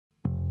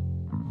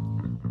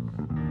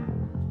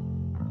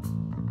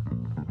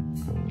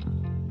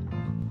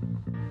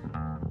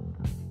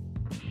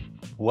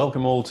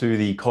Welcome all to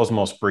the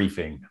Cosmos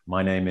briefing.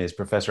 My name is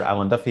Professor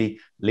Alan Duffy,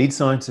 lead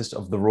scientist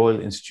of the Royal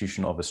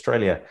Institution of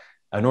Australia,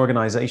 an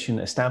organisation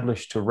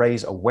established to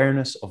raise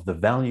awareness of the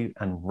value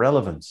and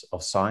relevance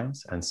of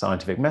science and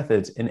scientific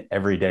methods in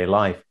everyday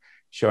life,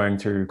 showing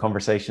through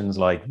conversations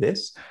like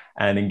this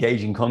and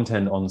engaging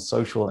content on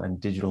social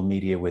and digital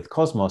media with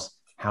Cosmos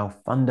how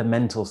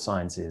fundamental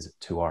science is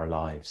to our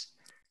lives.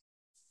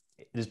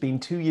 It has been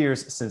 2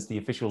 years since the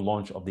official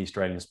launch of the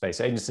Australian Space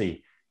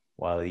Agency.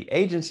 While the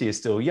agency is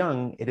still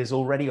young, it has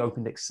already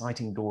opened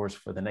exciting doors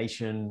for the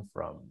nation,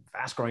 from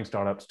fast-growing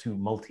startups to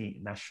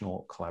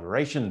multinational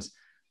collaborations.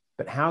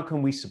 But how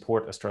can we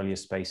support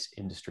Australia's space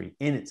industry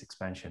in its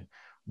expansion?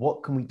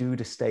 What can we do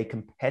to stay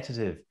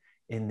competitive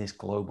in this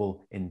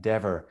global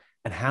endeavor?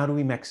 And how do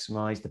we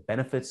maximize the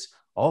benefits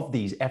of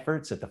these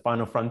efforts at the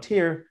final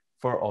frontier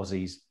for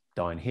Aussies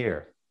down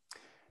here?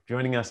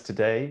 Joining us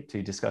today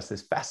to discuss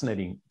this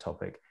fascinating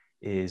topic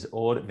is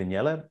Aude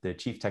Vignelles, the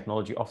Chief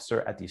Technology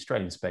Officer at the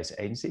Australian Space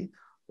Agency.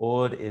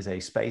 Aude is a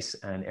space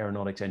and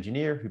aeronautics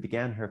engineer who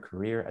began her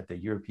career at the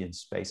European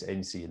Space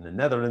Agency in the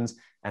Netherlands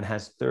and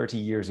has 30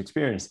 years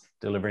experience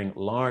delivering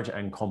large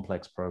and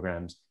complex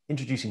programs,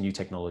 introducing new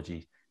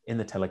technology in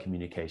the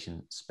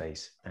telecommunication,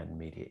 space and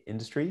media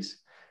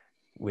industries.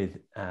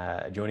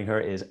 Joining her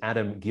is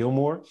Adam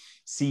Gilmour,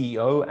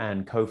 CEO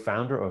and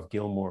co-founder of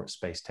Gilmour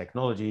Space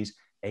Technologies,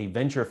 a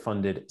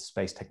venture-funded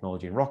space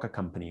technology and rocket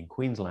company in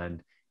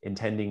Queensland,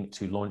 intending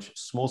to launch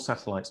small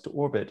satellites to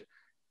orbit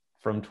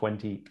from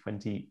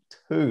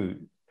 2022.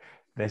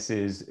 This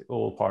is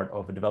all part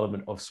of a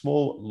development of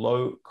small,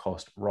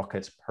 low-cost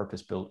rockets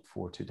purpose-built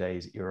for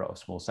today's era of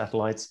small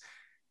satellites.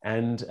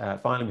 And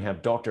finally, we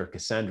have Dr.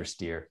 Cassandra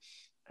Steer.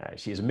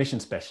 She is a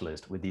mission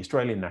specialist with the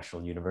Australian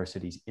National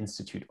University's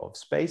Institute of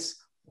Space,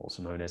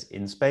 also known as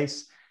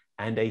InSpace,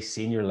 and a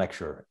senior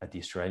lecturer at the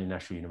Australian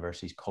National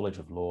University's College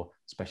of Law,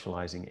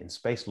 specializing in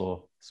space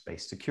law,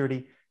 space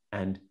security,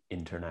 and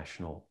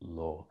international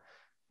law.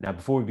 Now,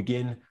 before we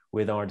begin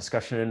with our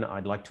discussion,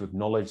 I'd like to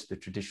acknowledge the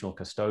traditional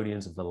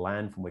custodians of the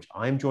land from which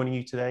I'm joining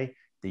you today,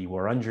 the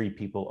Wurundjeri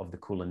people of the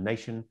Kulin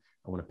Nation.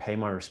 I want to pay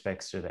my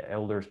respects to the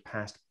elders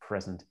past,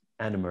 present,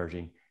 and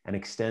emerging, and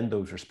extend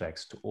those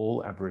respects to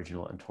all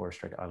Aboriginal and Torres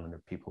Strait Islander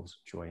peoples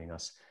joining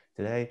us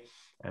today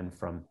and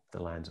from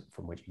the lands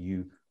from which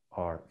you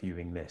are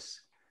viewing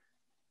this.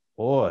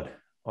 Aude,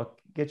 I'll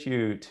get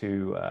you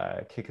to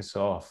kick us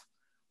off.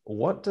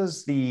 What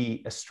does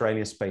the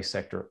Australian space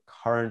sector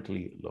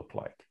currently look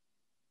like?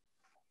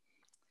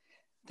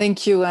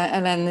 Thank you,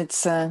 Alan.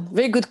 It's a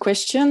very good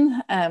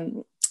question.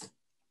 There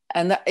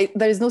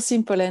is no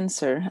simple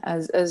answer.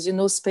 As you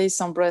know,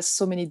 space embraces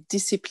so many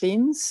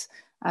disciplines.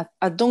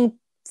 I don't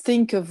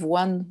think of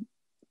one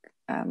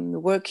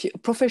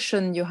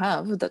profession you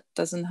have that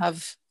doesn't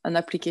have an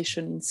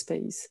application in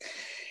space.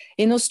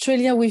 In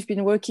Australia, we've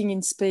been working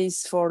in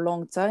space for a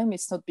long time.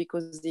 It's not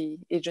because the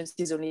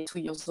agency is only 2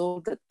 years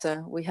old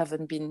that we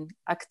haven't been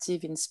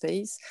active in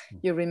space.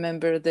 You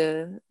remember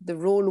the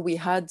role we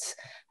had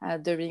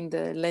during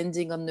the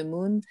landing on the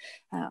moon.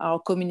 Our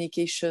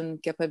communication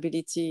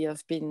capability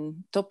have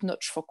been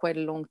top-notch for quite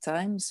a long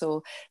time.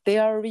 So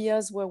there are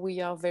areas where we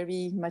are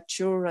very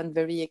mature and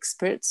very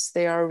experts.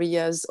 There are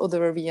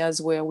other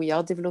areas where we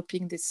are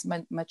developing this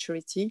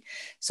maturity.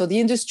 So the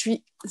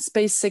industry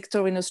space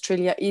sector in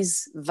Australia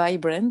is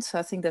vibrant.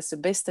 I think that's the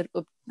best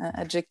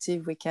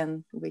adjective we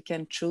can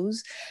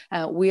choose.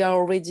 We are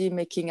already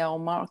making our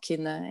mark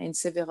in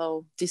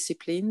several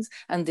disciplines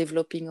and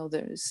developing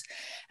others.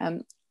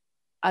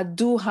 I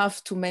do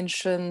have to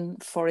mention,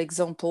 for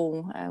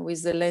example,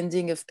 with the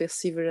landing of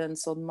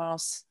Perseverance on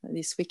Mars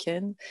this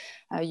weekend,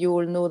 you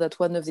all know that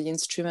one of the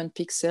instrument,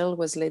 Pixel,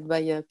 was led by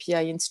a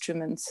PI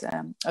instrument,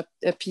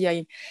 a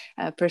PI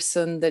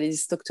person that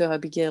is Dr.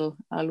 Abigail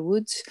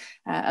Alwood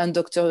and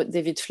Dr.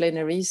 David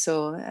Flannery.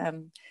 So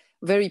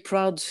very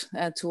proud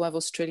to have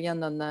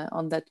Australian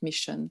on that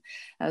mission.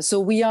 So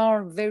we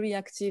are very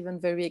active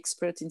and very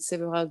expert in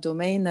several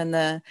domains.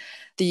 And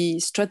the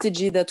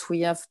strategy that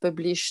we have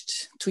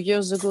published 2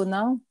 years ago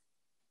now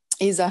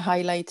is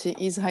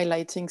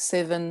highlighting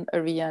 7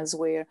 areas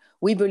where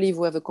we believe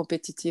we have a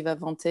competitive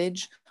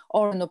advantage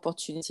or an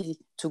opportunity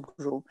to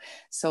grow.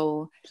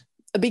 So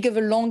a bit of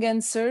a long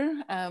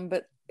answer,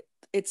 but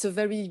it's a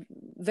very,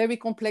 very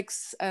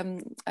complex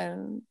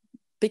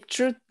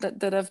picture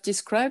that I've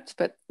described,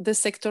 but the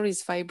sector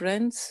is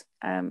vibrant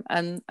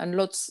and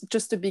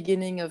just the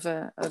beginning of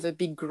a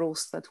big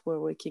growth that we're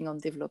working on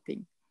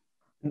developing.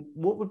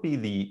 What would be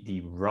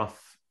the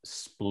rough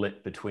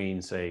split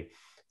between, say,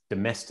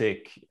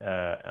 domestic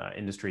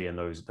industry and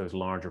those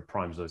larger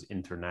primes, those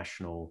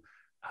international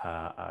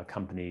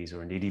companies,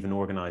 or indeed even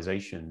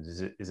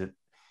organizations?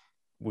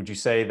 Would you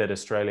say that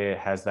Australia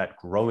has that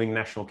growing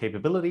national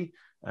capability,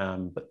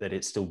 but that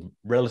it's still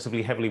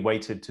relatively heavily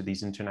weighted to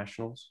these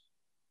internationals?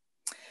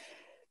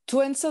 To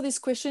answer this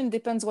question, it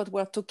depends what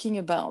we're talking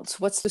about.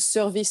 What's the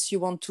service you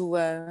want to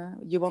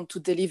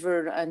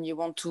deliver and you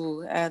want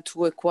to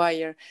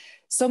acquire?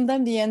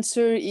 Sometimes the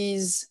answer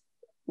is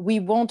we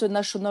want a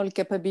national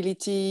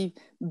capability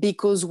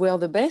because we're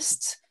the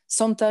best.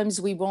 Sometimes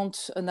we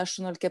want a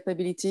national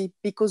capability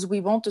because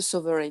we want a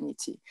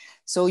sovereignty.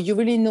 So you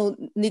really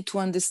need to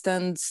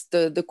understand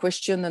the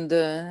question and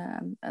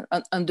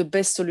the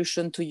best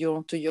solution to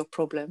your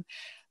problem.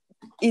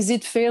 Is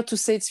it fair to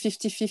say it's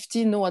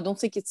 50-50? No, I don't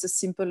think it's as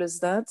simple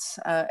as that.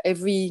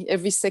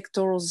 Every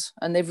sectors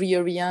and every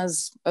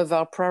areas of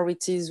our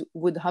priorities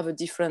would have a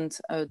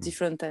different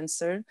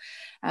answer.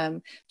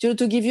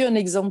 To give you an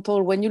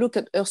example, when you look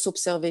at Earth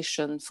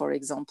observation, for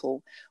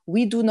example,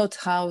 we do not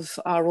have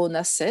our own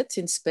asset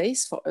in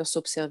space for Earth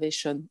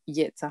observation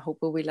yet. I hope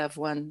we will have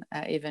one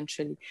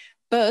eventually.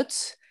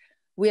 But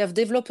we have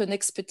developed an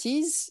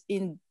expertise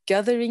in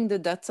gathering the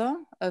data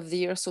of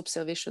the Earth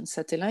observation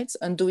satellites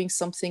and doing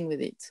something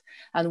with it.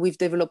 And we've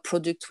developed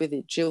product with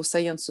it.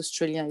 Geoscience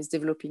Australia is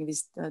developing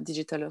this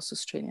Digital Earth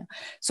Australia.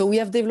 So we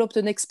have developed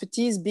an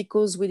expertise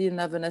because we didn't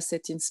have an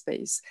asset in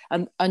space.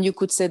 And you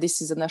could say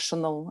this is a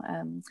national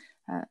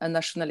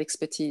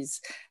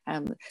expertise.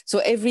 So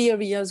every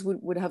areas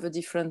would have a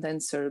different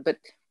answer, but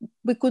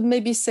we could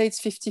maybe say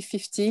it's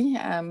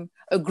 50-50,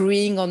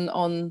 agreeing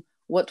on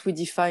what we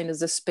define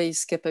as a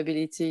space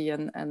capability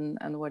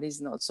and what is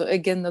not. So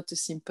again, not a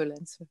simple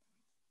answer.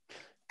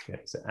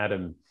 Okay, so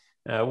Adam,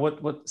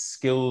 what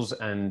skills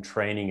and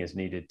training is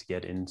needed to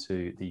get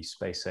into the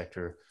space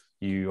sector?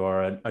 You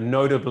are a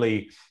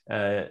notably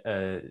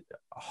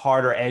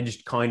harder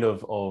edged kind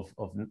of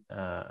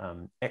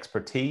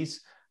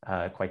expertise,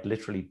 quite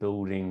literally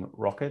building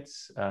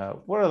rockets.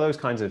 What are those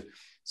kinds of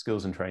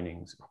skills and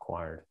trainings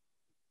required?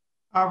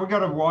 We've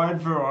got a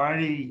wide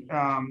variety.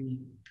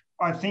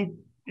 I think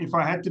if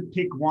I had to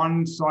pick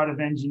one side of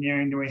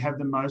engineering that we have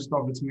the most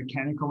of, it's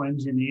mechanical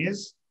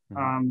engineers.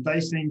 They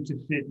seem to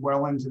fit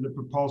well into the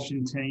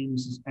propulsion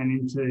teams and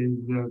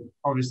into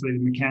obviously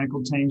the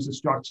mechanical teams, the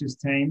structures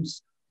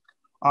teams.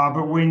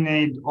 But we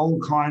need all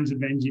kinds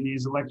of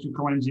engineers,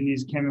 electrical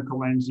engineers,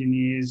 chemical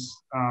engineers,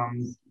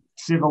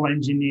 civil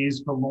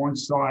engineers for launch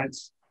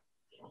sites.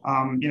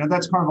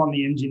 That's kind of on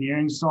the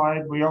engineering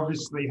side. We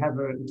obviously have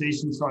a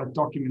decent sized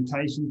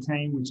documentation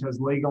team, which has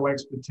legal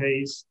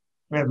expertise.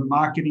 We have a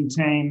marketing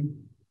team.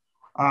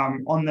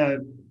 On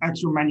the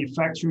actual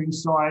manufacturing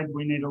side,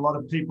 we need a lot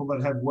of people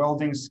that have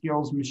welding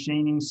skills,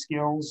 machining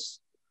skills.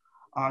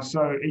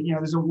 So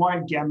there's a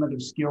wide gamut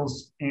of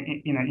skills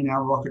in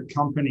our rocket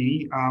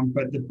company,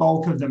 but the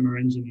bulk of them are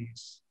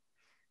engineers.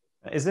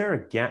 Is there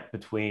a gap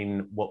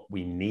between what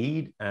we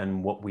need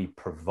and what we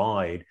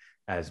provide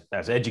as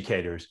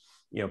educators,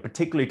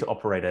 particularly to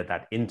operate at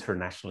that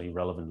internationally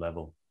relevant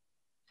level?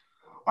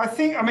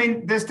 I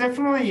mean, there's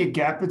definitely a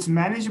gap. It's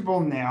manageable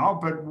now,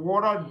 but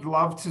what I'd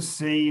love to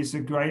see is a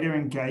greater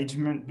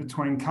engagement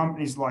between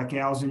companies like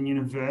ours and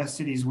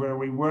universities where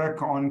we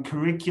work on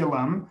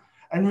curriculum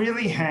and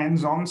really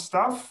hands-on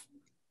stuff.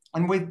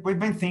 And we've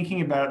been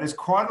thinking about it. There's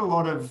quite a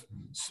lot of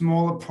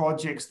smaller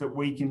projects that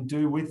we can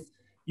do with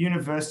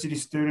university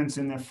students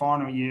in their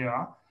final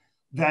year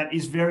that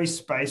is very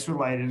space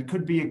related. It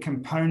could be a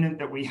component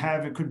that we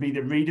have. It could be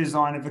the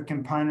redesign of a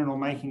component or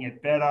making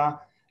it better.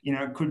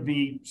 It could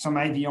be some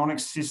avionics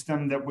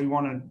system that we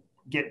want to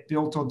get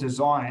built or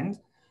designed.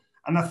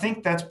 And I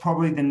think that's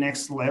probably the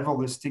next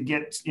level, is to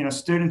get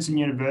students in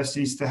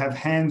universities to have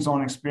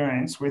hands-on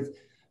experience with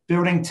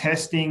building,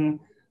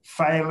 testing,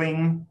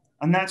 failing.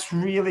 And that's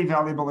really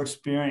valuable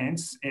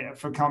experience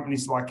for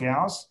companies like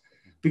ours,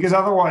 because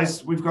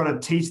otherwise we've got to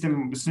teach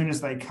them as soon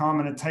as they come,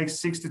 and it takes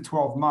 6 to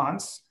 12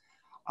 months.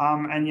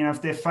 And if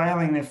they're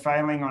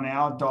failing on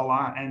our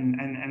dollar,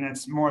 and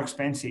it's more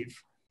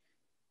expensive.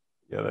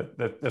 Yeah,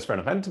 that's fair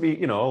enough. And to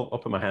be, I'll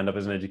put my hand up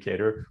as an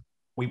educator.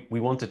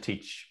 We want to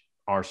teach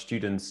our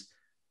students,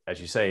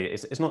 as you say,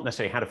 it's not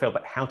necessarily how to fail,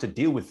 but how to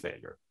deal with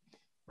failure,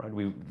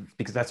 right?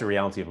 Because that's a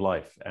reality of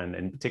life. And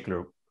in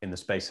particular, in the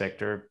space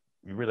sector,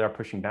 we really are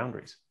pushing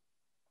boundaries.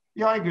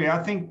 Yeah, I agree.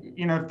 I think,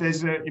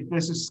 if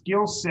there's a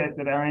skill set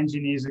that our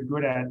engineers are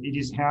good at, it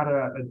is how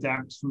to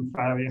adapt from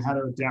failure, how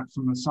to adapt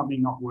from something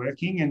not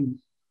working. And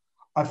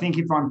I think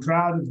if I'm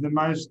proud of the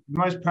most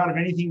proud of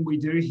anything we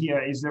do here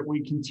is that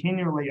we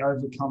continually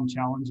overcome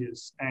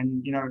challenges.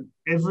 And,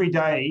 every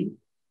day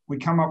we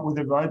come up with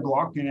a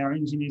roadblock and our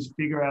engineers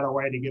figure out a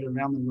way to get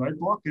around the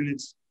roadblock. And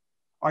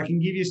I can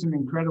give you some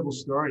incredible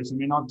stories. I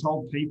mean, I've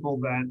told people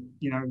that,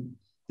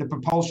 the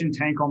propulsion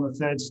tank on the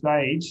third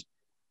stage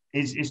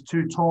is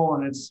too tall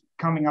and it's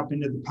coming up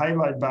into the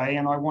payload bay,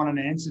 and I want an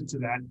answer to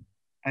that.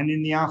 And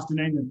in the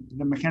afternoon,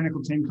 the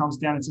mechanical team comes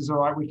down and says, all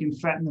right, we can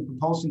fatten the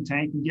propulsion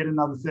tank and get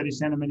another 30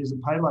 centimeters of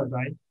payload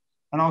bay.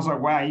 And I was like,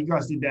 wow, you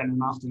guys did that in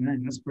an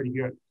afternoon. That's pretty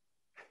good.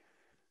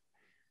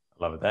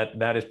 I love it.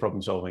 That is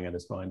problem solving at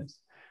its finest.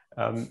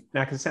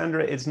 Now,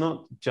 Cassandra, it's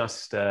not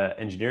just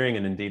engineering,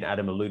 and indeed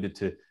Adam alluded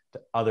to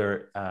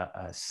other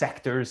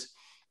sectors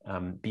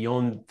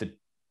beyond the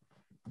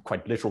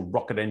quite literal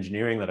rocket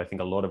engineering that I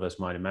think a lot of us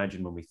might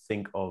imagine when we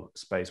think of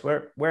space.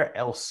 Where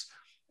else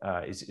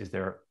is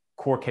there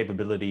core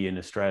capability in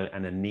Australia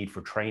and a need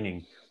for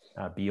training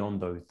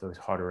beyond those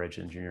harder edge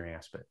engineering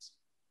aspects?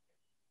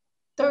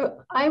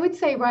 So I would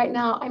say right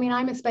now, I mean,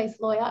 I'm a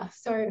space lawyer.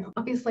 So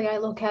obviously I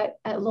look at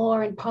law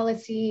and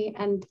policy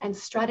and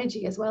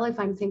strategy as well if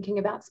I'm thinking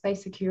about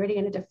space security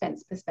in a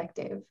defense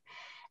perspective.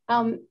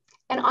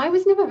 And I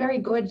was never very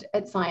good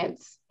at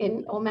science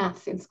or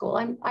maths in school.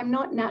 I'm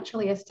not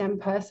naturally a STEM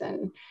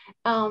person.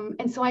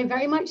 And so I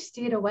very much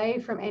steered away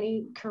from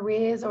any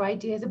careers or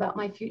ideas about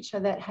my future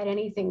that had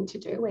anything to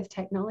do with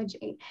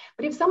technology.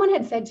 But if someone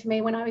had said to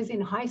me when I was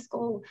in high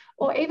school,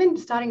 or even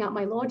starting out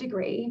my law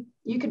degree,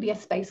 you could be a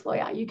space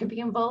lawyer, you could be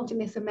involved in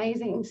this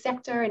amazing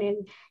sector and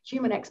in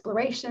human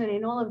exploration and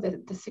in all of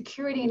the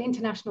security and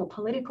international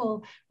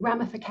political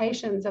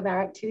ramifications of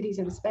our activities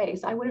in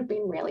space, I would have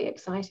been really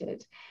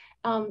excited.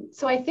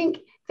 So I think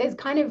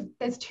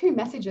there's two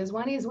messages.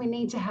 One is we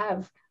need to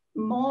have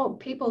more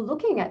people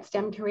looking at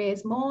STEM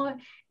careers, more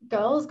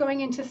girls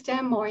going into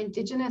STEM, more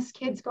Indigenous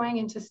kids going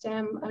into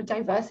STEM, a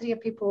diversity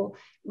of people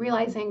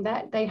realizing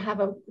that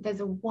there's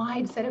a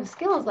wide set of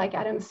skills, like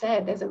Adam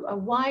said, there's a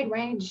wide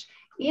range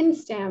in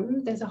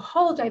STEM, there's a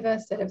whole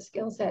diverse set of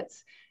skill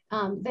sets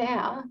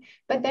there.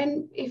 But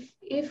then if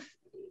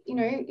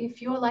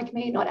you're like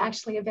me, not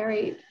actually a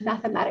very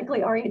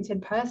mathematically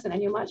oriented person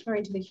and you're much more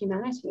into the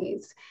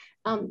humanities,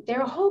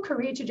 there are whole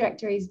career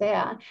trajectories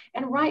there.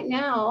 And right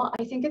now,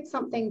 I think it's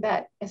something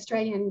that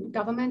Australian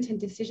government and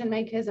decision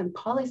makers and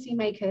policy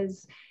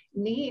makers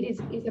need is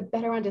a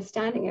better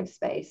understanding of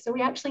space. So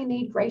we actually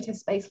need greater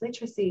space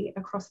literacy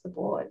across the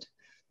board.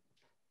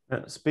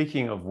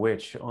 Speaking of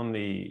which, in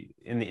the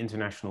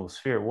international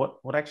sphere,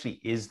 what actually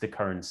is the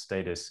current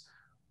status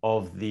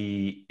of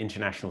the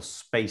international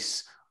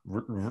space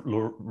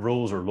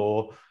rules or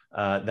law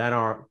that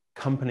our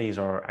companies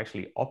are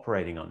actually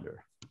operating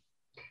under?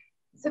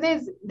 So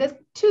there's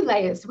two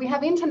layers. We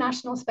have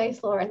international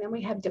space law and then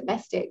we have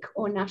domestic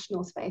or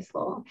national space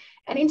law.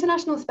 And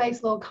international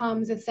space law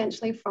comes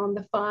essentially from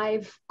the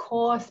 5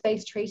 core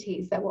space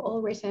treaties that were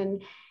all written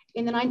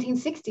in the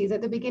 1960s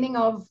at the beginning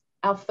of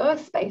our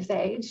first space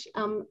age,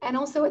 and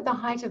also at the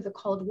height of the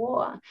Cold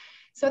War.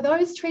 So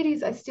those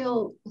treaties are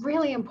still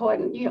really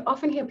important. You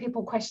often hear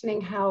people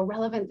questioning how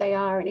relevant they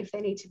are and if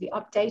they need to be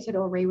updated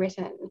or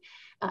rewritten.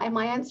 And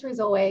my answer is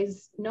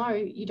always, no,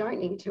 you don't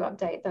need to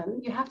update them.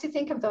 You have to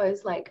think of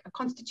those like a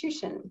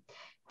constitution.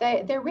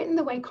 They're written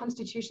the way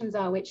constitutions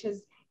are, which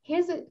is,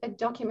 here's a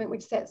document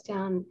which sets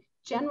down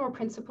general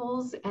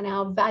principles and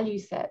our value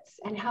sets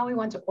and how we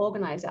want to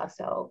organize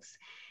ourselves.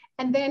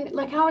 And then,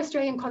 like our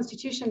Australian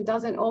Constitution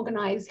doesn't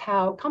organise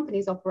how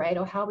companies operate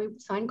or how we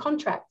sign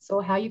contracts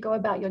or how you go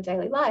about your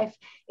daily life,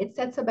 it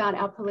sets about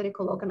our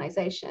political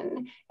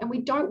organisation. And we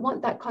don't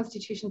want that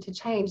Constitution to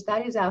change.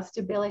 That is our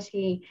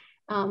stability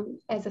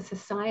as a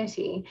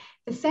society.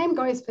 The same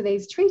goes for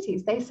these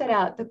treaties. They set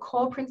out the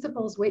core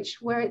principles which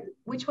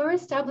were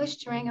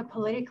established during a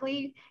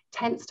politically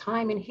tense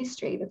time in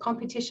history, the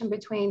competition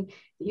between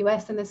the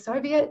US and the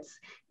Soviets.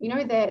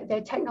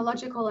 Their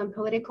technological and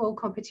political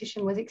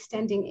competition was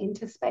extending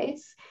into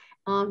space.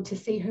 To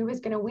see who was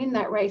going to win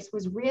that race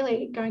was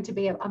really going to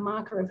be a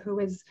marker of who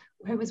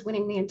was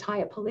winning the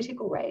entire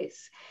political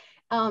race.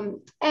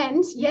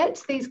 And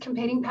yet these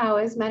competing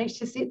powers managed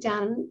to sit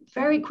down.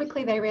 Very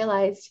quickly they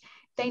realized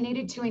they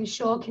needed to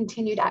ensure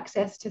continued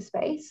access to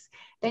space.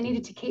 They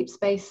needed to keep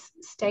space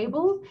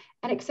stable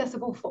and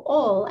accessible for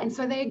all. And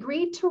so they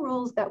agreed to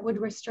rules that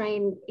would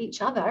restrain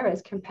each other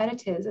as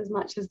competitors as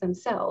much as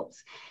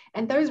themselves.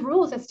 And those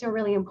rules are still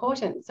really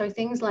important. So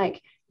things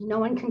like no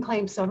one can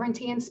claim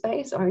sovereignty in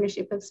space,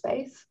 ownership of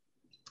space.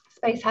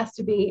 Space has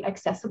to be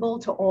accessible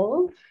to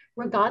all,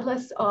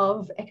 regardless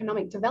of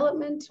economic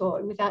development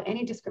or without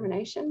any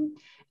discrimination.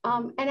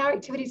 And our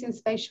activities in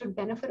space should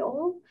benefit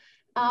all.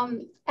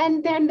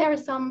 And then there are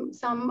some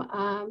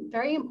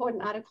very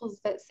important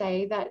articles that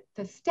say that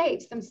the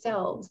states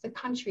themselves, the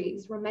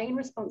countries, remain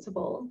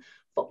responsible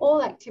for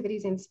all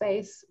activities in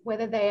space,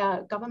 whether they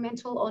are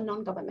governmental or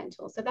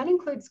non-governmental. So that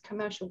includes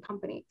commercial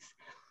companies.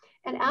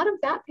 And out of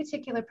that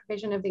particular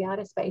provision of the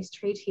Outer Space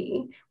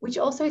Treaty, which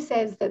also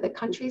says that the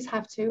countries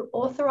have to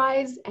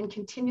authorize and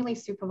continually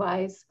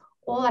supervise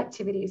all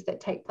activities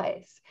that take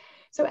place.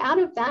 So out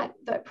of that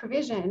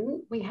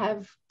provision, we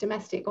have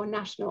domestic or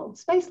national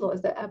space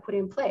laws that are put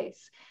in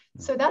place.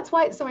 So that's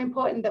why it's so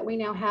important that we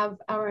now have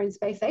our own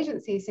space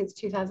agency since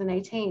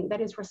 2018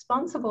 that is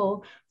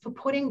responsible for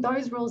putting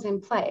those rules in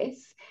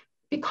place,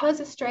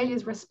 because Australia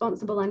is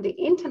responsible under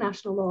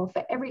international law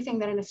for everything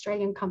that an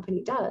Australian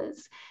company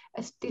does.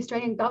 The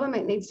Australian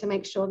government needs to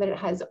make sure that it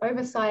has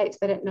oversight,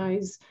 that it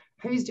knows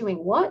who's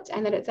doing what,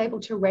 and that it's able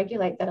to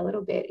regulate that a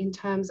little bit in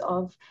terms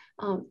of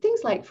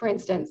things like, for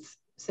instance,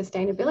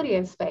 sustainability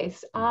of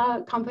space.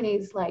 Are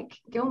companies like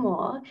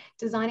Gilmour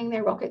designing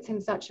their rockets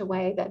in such a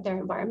way that their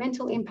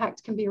environmental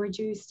impact can be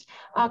reduced?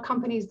 Are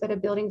companies that are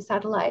building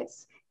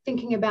satellites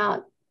thinking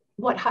about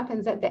what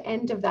happens at the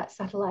end of that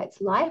satellite's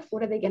life?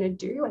 What are they going to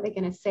do? Are they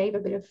going to save a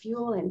bit of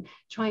fuel and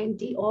try and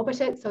deorbit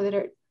it so that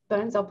it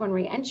burns up on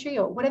re-entry?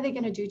 Or what are they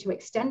going to do to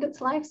extend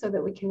its life so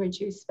that we can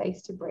reduce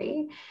space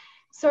debris?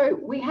 So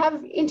we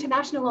have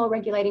international law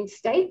regulating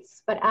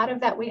states, but out of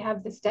that we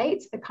have the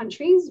states, the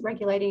countries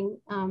regulating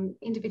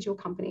individual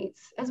companies,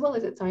 as well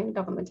as its own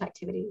government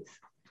activities.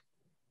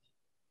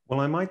 Well,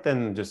 I might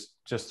then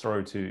just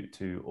throw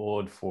to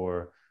Aude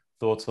for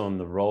thoughts on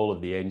the role of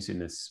the agency in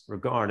this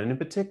regard. And in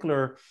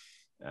particular,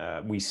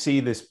 we see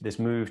this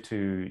move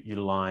to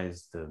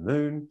utilize the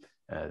moon.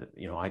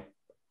 You know,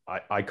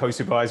 I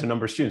co-supervise a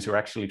number of students who are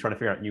actually trying to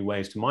figure out new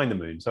ways to mine the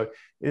moon. So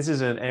this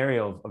is an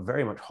area of a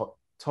very much hot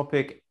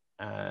topic.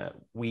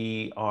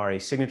 We are a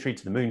signatory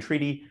to the Moon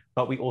Treaty,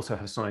 but we also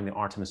have signed the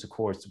Artemis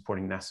Accords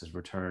supporting NASA's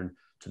return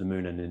to the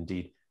moon and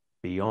indeed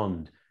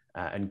beyond.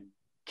 And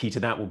key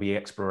to that will be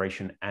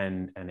exploration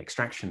and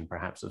extraction,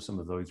 perhaps, of some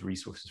of those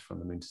resources from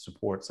the moon to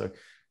support. So,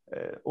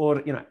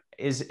 or you know,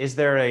 is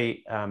there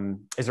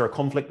a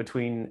conflict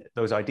between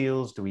those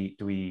ideals? Do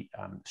we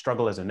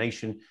struggle as a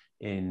nation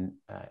in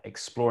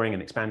exploring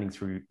and expanding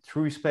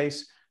through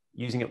space,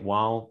 using it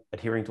while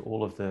adhering to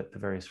all of the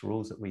various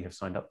rules that we have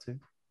signed up to?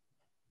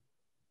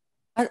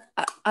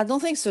 I don't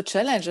think so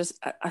challenges.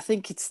 I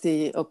think it's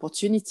the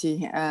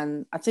opportunity.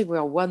 And I think we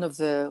are one of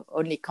the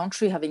only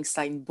country having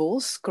signed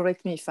both.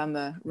 Correct me if I'm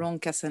wrong,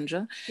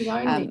 Cassandra.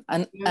 And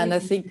I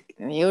think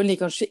the only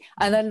country.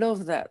 And I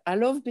love that. I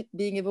love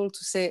being able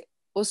to say,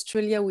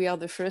 Australia, we are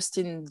the first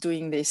in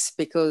doing this,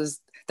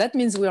 because that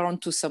means we are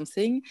onto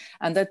something,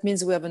 and that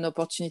means we have an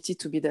opportunity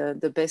to be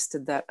the best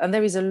at that. And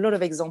there is a lot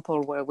of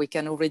example where we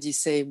can already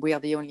say we are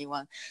the only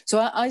one.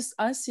 So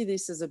I see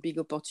this as a big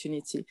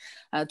opportunity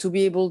to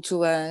be able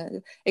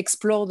to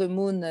explore the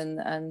moon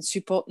and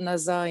support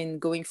NASA in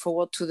going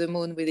forward to the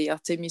moon with the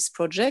Artemis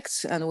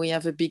project. And we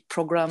have a big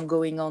program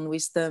going on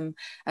with them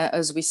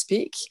as we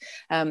speak,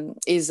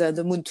 is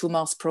the Moon to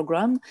Mars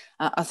program.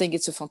 I think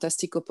it's a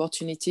fantastic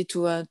opportunity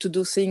to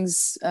do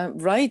things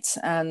right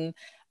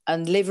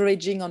and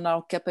leveraging on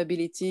our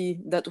capability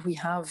that we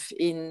have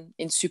in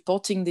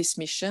supporting this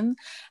mission.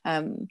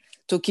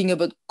 Talking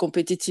about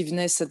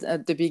competitiveness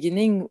at the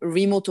beginning,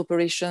 remote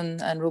operation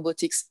and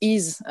robotics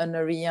is an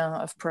area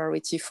of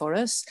priority for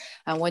us.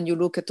 And when you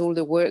look at all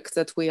the work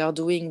that we are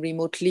doing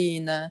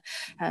remotely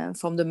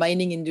from the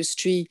mining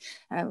industry,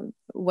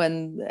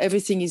 when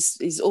everything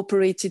is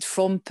operated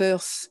from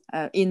Perth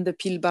in the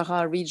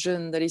Pilbara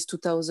region that is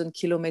 2,000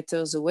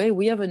 kilometers away,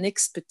 we have an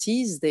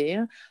expertise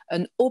there,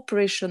 an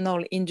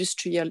operational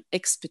industrial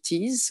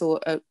expertise, so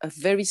a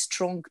very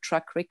strong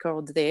track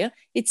record there.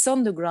 It's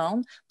on the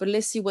ground, but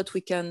let's see what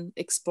we can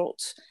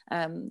export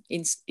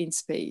in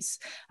space.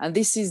 And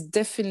this is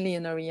definitely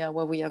an area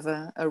where we have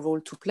a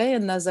role to play,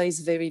 and NASA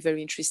is very,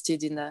 very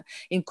interested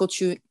in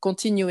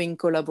continuing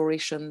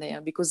collaboration there,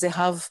 because they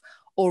have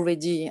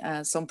already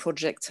some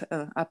project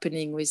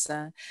happening with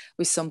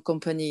some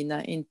company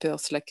in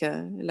Perth,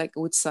 like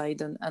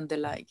Woodside and the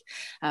like.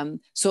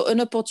 So an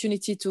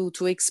opportunity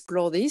to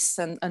explore this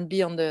and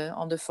be on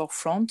the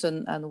forefront,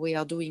 and we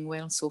are doing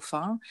well so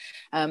far.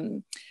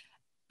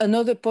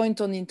 Another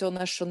point on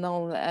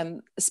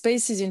international,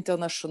 space is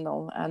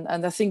international,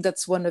 and I think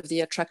that's one of the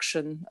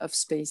attraction of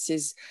space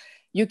is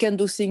you can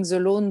do things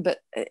alone,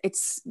 but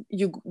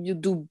you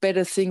do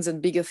better things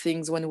and bigger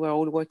things when we're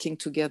all working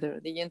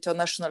together. The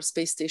International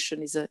Space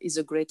Station is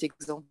a great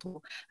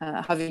example.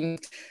 Having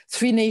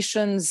 3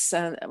 nations,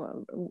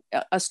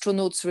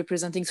 astronauts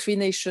representing 3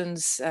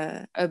 nations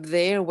up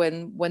there,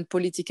 when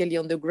politically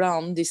on the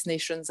ground, these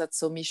nations had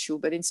some issue,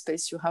 but in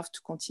space you have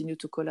to continue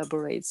to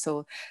collaborate.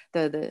 So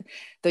the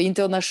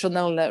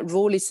international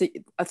role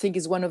I think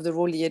is one of the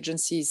role the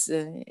agencies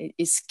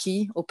is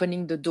key,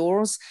 opening the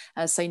doors,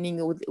 signing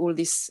all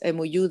this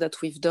MOU that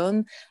we've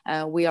done.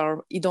 We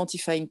are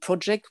identifying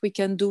projects we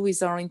can do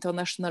with our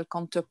international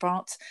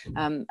counterpart.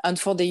 And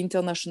for the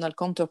international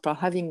counterpart,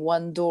 having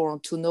one door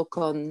to knock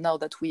on now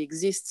that we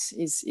exist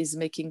is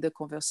making the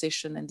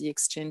conversation and the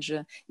exchange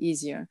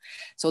easier.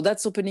 So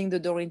that's opening the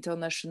door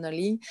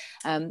internationally.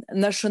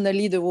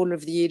 Nationally, the role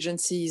of the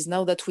agency is,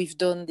 now that we've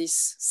done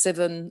these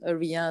 7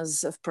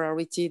 areas of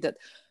priority, that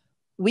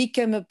we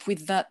came up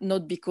with that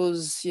not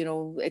because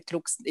it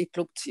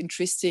looked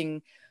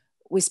interesting.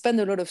 We spend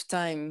a lot of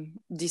time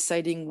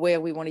deciding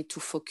where we wanted to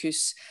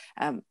focus.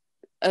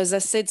 As I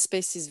said,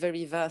 space is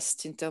very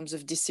vast in terms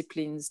of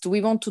disciplines. Do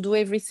we want to do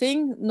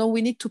everything? No,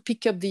 we need to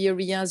pick up the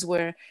areas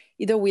where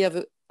either we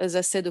have, as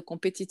I said, a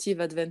competitive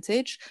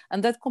advantage,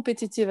 and that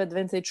competitive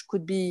advantage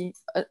could be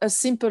as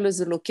simple as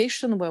the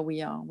location where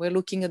we are. We're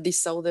looking at the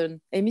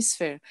southern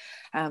hemisphere.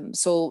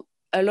 So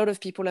a lot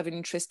of people have an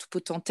interest to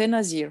put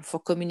antennas here for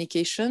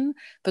communication,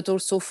 but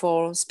also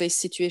for space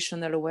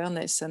situational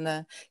awareness.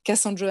 And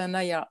Cassandra and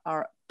I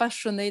are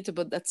passionate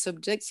about that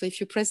subject. So if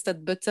you press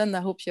that button,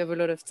 I hope you have a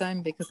lot of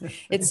time, because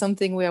it's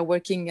something we are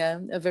working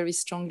very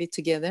strongly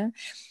together.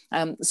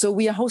 So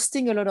we are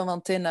hosting a lot of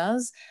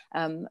antennas,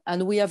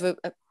 and we have a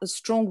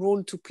strong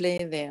role to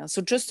play there.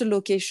 So just the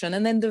location,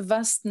 and then the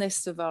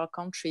vastness of our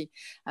country,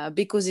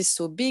 because it's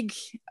so big,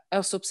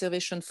 Earth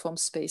observation from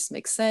space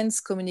makes sense,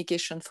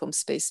 communication from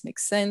space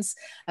makes sense,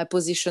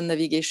 position,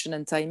 navigation,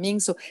 and timing.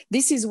 So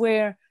this is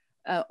where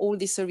all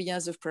these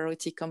areas of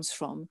priority comes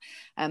from.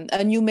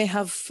 And you may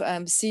have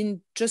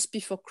seen just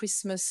before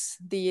Christmas,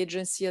 the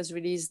agency has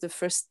released the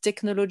first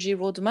technology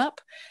roadmap.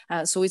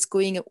 So it's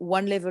going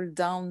one level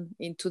down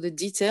into the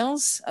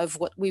details of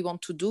what we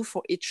want to do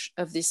for each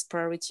of these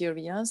priority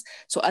areas.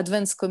 So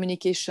advanced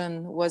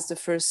communication was the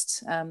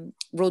first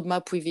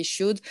roadmap we've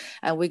issued,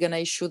 and we're gonna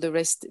issue the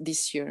rest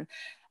this year.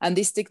 And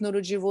this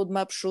technology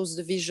roadmap shows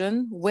the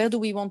vision. Where do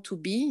we want to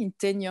be in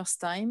 10 years'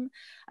 time?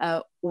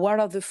 What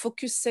are the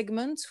focus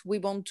segments we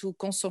want to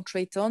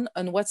concentrate on?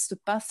 And what's the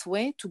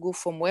pathway to go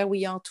from where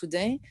we are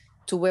today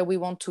to where we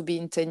want to be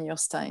in 10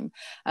 years' time?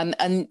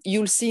 And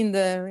you'll see in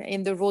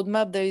the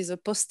roadmap, there is a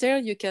poster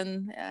you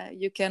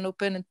can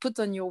open and put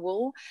on your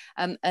wall.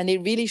 And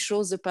it really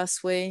shows the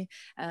pathway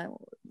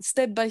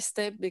step by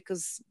step,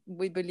 because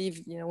we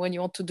believe, when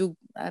you want to do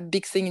a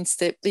big thing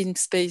in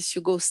space,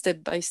 you go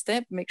step by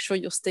step, make sure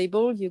you're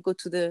stable, you go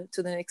to the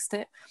next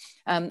step.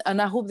 And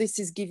I hope this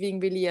is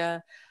giving really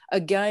a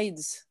guide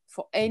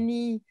for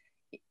any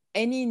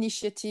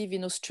initiative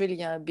in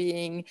Australia,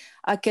 being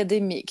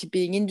academic,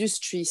 being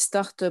industry,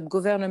 startup,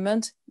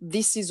 government.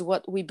 This is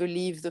what we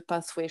believe the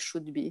pathway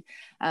should be.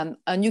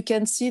 And you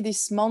can see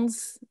this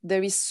month,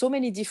 there is so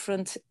many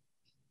different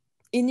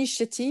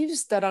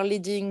initiatives that are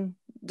leading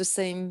the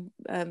same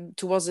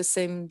towards the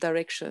same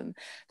direction.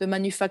 The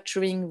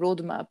manufacturing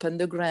roadmap and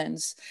the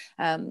grants,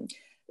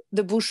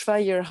 the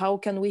bushfire, how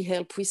can we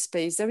help with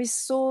space? There is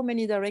so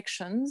many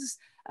directions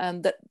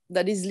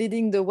that is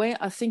leading the way.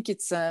 I think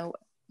it's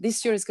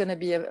this year is going to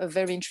be a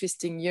very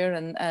interesting year,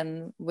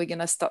 and we're going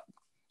to start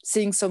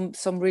seeing some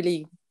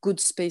really good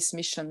space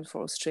mission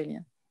for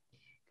Australia.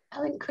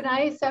 Alan, could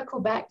I circle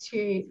back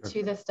to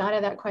the start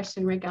of that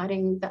question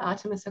regarding the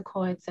Artemis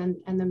Accords and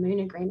the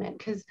Moon Agreement?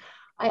 Because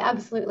I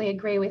absolutely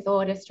agree with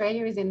Aude.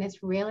 Australia is in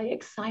this really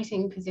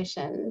exciting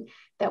position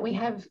that we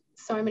have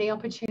so many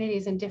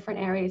opportunities in different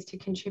areas to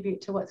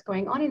contribute to what's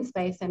going on in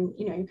space, and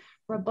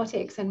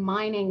robotics and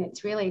mining.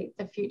 It's really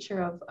the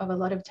future of a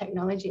lot of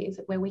technologies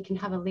where we can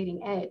have a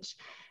leading edge.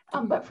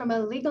 But from a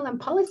legal and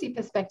policy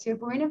perspective,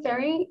 we're in a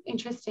very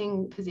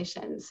interesting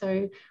position.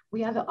 So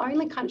we are the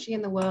only country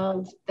in the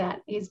world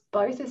that is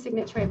both a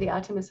signatory of the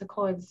Artemis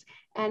Accords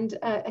and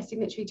a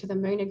signatory to the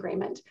Moon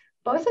Agreement.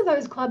 Both of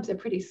those clubs are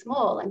pretty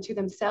small and to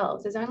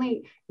themselves. There's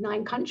only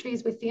 9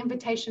 countries with the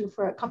invitation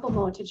for a couple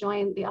more to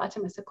join the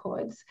Artemis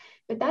Accords.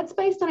 But that's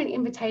based on an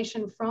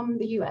invitation from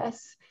the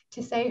US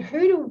to say,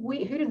 who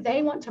do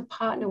they want to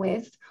partner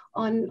with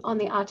on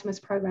the Artemis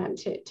program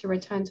to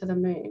return to the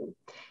moon?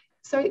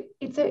 So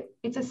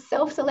it's a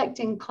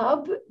self-selecting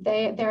club.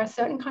 There are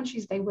certain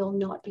countries they will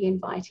not be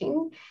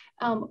inviting.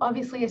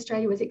 Obviously,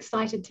 Australia was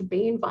excited to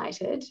be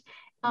invited.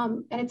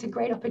 And it's a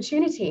great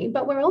opportunity,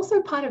 but we're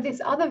also part of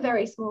this other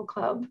very small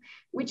club,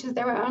 which is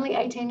there are only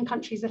 18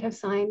 countries that have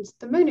signed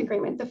the Moon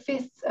Agreement, the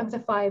 5th of the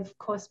 5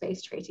 core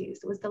space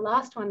treaties. It was the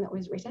last one that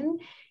was written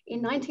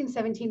in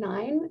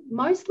 1979,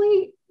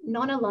 mostly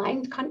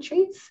non-aligned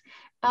countries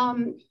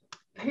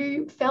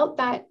who felt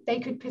that they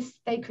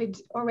could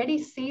already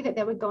see that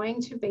there were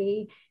going to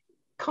be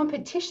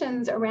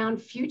competitions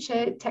around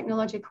future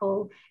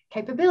technological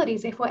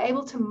capabilities. If we're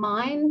able to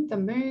mine the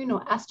moon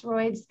or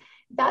asteroids,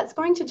 that's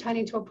going to turn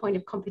into a point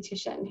of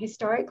competition.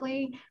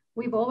 Historically,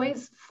 we've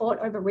always fought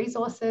over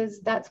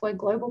resources. That's where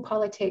global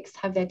politics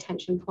have their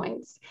tension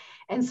points.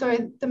 And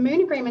so the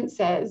Moon Agreement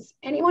says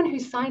anyone who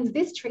signs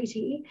this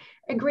treaty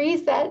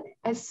agrees that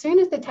as soon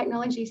as the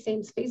technology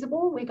seems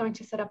feasible, we're going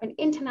to set up an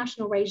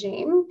international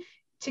regime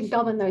to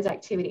govern those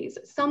activities,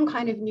 some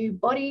kind of new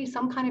body,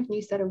 some kind of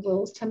new set of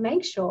rules to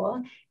make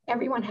sure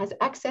everyone has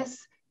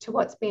access to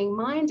what's being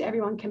mined,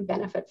 everyone can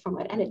benefit from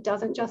it. And it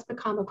doesn't just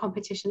become a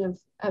competition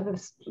of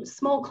a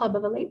small club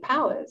of elite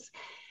powers.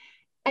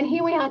 And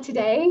here we are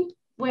today,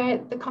 where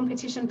the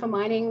competition for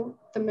mining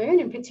the moon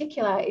in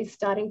particular is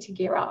starting to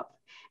gear up.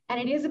 And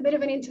it is a bit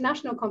of an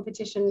international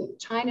competition.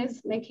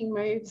 China's making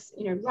moves,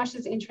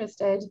 Russia's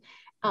interested.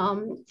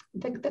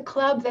 The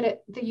club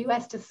that the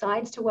US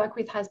decides to work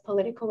with has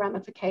political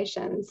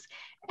ramifications.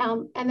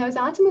 And those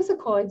Artemis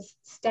Accords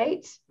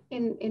state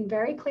in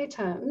very clear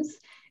terms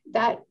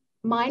that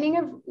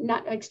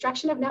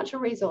extraction of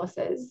natural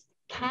resources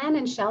can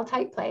and shall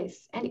take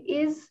place and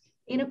is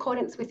in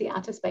accordance with the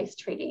Outer Space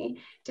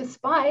Treaty,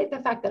 despite the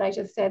fact that I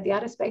just said the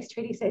Outer Space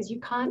Treaty says you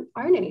can't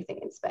own anything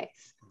in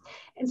space.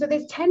 And so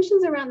there's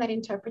tensions around that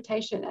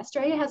interpretation.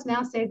 Australia has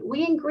now said,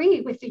 we agree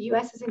with the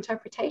US's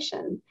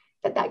interpretation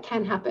that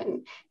can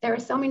happen. There are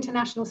some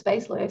international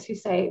space lawyers who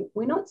say,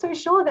 we're not so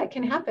sure that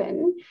can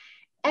happen.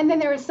 And then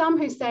there are some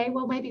who say,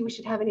 well, maybe we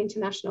should have an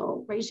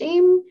international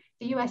regime.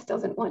 The US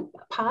doesn't want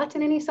part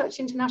in any such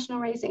international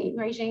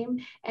regime.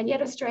 And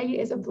yet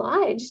Australia is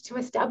obliged to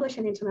establish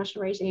an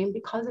international regime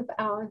because of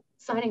our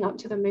signing up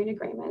to the Moon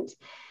Agreement.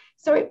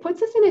 So it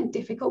puts us in a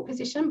difficult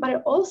position, but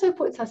it also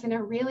puts us in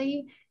a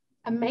really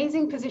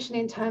amazing position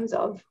in terms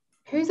of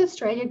who's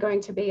Australia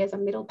going to be as a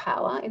middle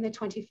power in the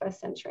 21st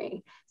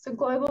century? So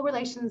global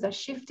relations are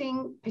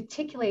shifting,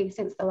 particularly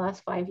since the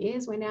last 5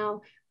 years. We're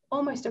now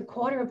almost a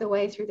quarter of the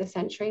way through the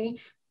century.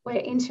 We're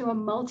into a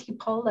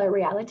multipolar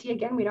reality.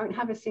 Again, we don't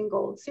have a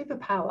single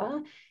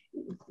superpower.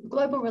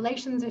 Global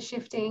relations are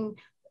shifting.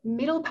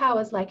 Middle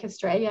powers like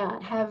Australia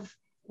have,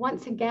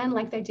 once again,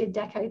 like they did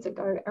decades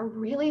ago, a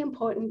really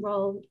important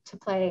role to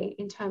play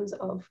in terms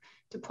of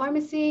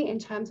diplomacy, in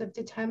terms of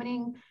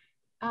determining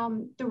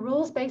the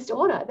rules-based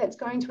order that's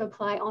going to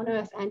apply on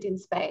Earth and in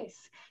space.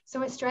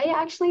 So Australia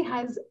actually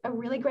has a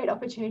really great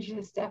opportunity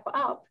to step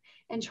up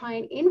and try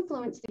and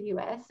influence the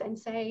US and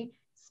say,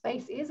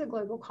 space is a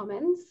global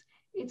commons.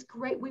 It's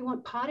great. We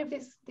want part of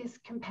this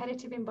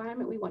competitive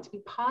environment. We want to be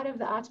part of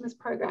the Artemis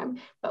program,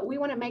 but we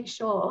want to make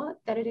sure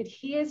that it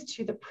adheres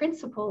to the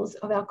principles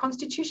of our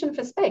constitution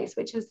for space,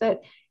 which is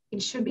that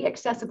it should be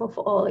accessible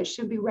for all. It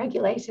should be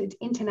regulated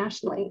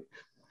internationally.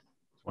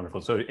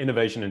 Wonderful. So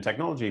innovation in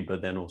technology,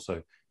 but then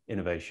also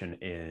innovation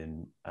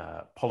in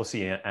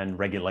policy and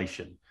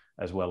regulation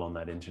as well on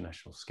that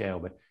international scale.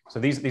 But so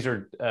these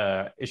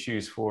are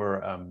issues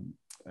for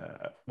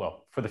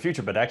well, for the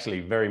future, but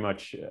actually very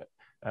much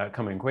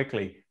coming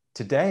quickly.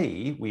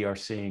 Today, we are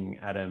seeing,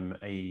 Adam,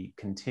 a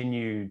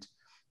continued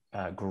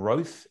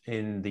growth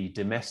in the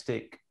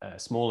domestic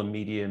small and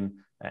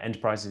medium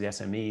enterprises, the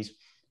SMEs,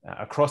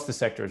 across the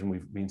sectors. And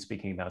we've been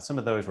speaking about some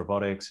of those,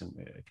 robotics and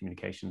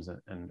communications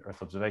and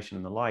Earth observation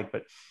and the like.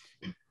 But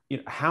you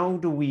know, how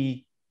do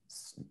we,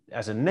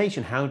 as a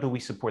nation, how do we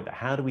support that?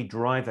 How do we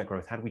drive that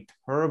growth? How do we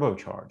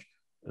turbocharge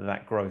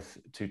that growth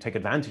to take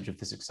advantage of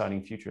this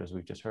exciting future, as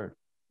we've just heard?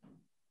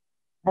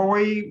 Well,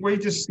 we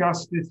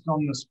discussed this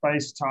on the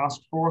Space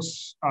Task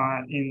Force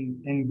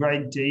in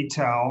great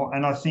detail,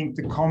 and I think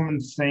the common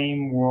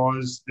theme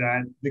was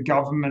that the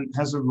government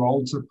has a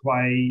role to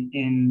play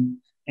in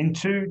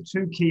two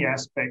key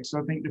aspects.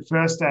 I think the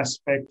first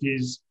aspect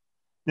is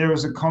there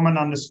is a common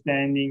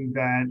understanding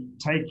that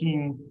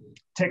taking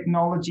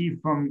technology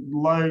from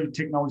low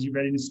technology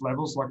readiness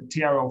levels like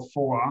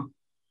TRL4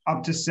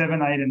 up to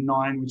 7, 8, and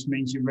 9, which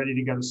means you're ready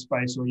to go to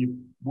space or you've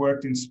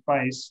worked in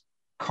space,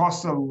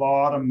 costs a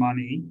lot of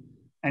money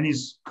and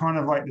is kind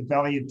of like the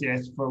valley of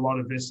death for a lot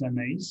of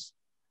SMEs.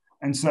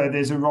 And so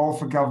there's a role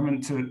for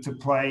government to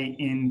play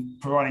in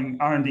providing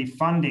R&D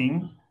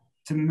funding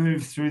to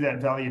move through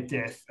that valley of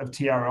death of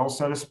TRL,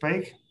 so to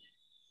speak.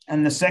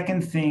 And the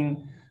second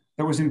thing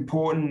that was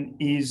important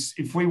is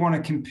if we want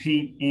to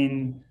compete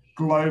in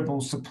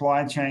global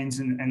supply chains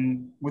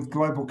and with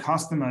global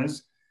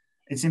customers,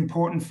 it's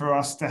important for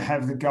us to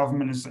have the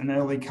government as an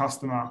early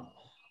customer,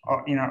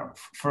 you know,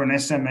 for an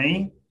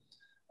SME.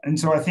 And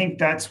so I think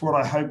that's what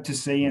I hope to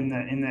see in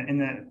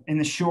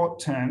the short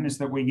term, is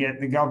that we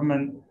get the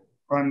government,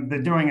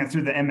 they're doing it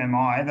through the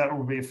MMI. That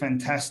will be a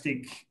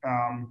fantastic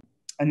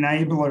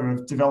enabler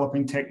of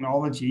developing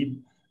technology.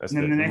 That's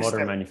the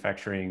modern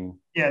manufacturing.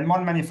 Yeah,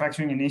 modern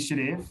manufacturing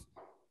initiative.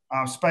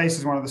 Space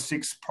is one of the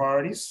 6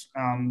 priorities.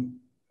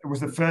 It was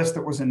the first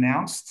that was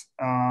announced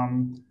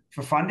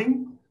for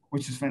funding,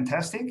 which is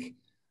fantastic.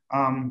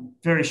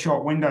 Very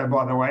short window,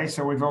 by the way,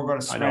 so we've all got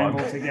to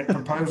scramble to get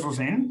proposals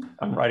in.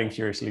 I'm writing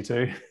furiously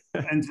too.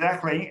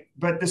 Exactly.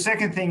 But the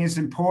second thing is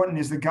important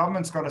is the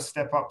government's got to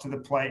step up to the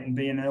plate and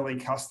be an early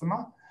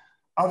customer.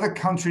 Other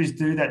countries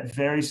do that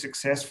very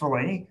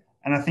successfully.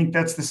 And I think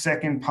that's the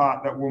second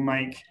part that will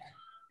make,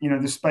 you know,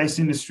 the space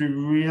industry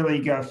really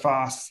go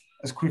fast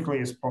as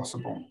quickly as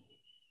possible.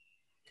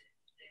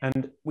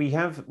 And we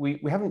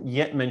haven't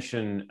yet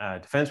mentioned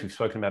defense. We've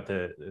spoken about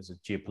there's a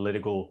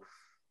geopolitical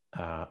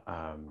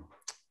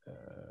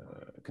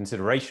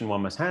consideration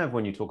one must have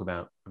when you talk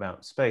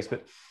about space.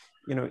 But,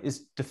 you know,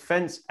 is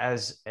defense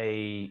as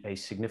a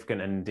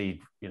significant and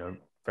indeed, you know,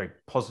 very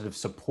positive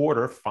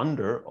supporter,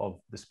 funder of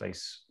the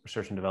space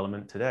research and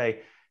development today,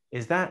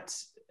 is that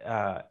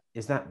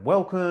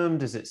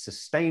welcomed? Is it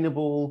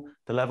sustainable?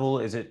 The level,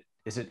 is it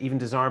even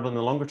desirable in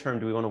the longer term?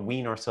 Do we want to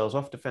wean ourselves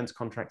off defense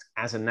contracts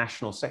as a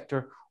national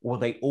sector, or will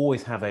they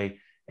always have a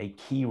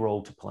key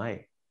role to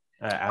play?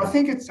 I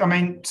think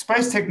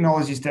space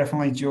technology is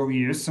definitely dual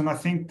use, and I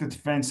think the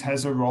defense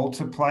has a role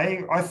to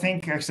play. I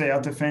think actually our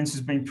defense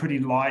has been pretty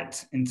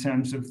light in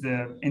terms of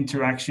the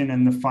interaction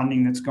and the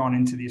funding that's gone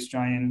into the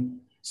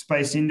Australian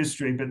space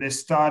industry, but they're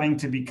starting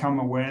to become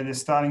aware, they're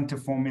starting to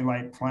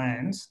formulate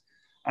plans.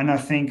 And I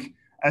think,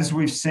 as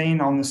we've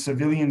seen on the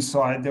civilian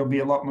side, there'll be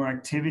a lot more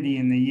activity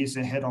in the years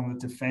ahead on the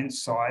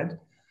defense side.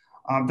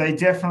 They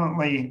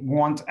definitely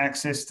want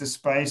access to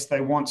space. They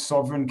want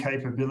sovereign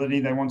capability.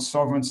 They want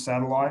sovereign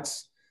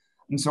satellites.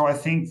 And so I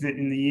think that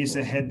in the years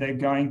ahead, they're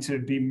going to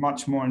be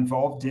much more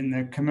involved in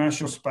the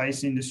commercial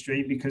space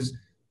industry, because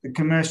the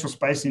commercial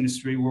space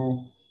industry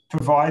will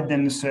provide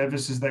them the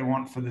services they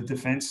want for the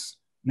defense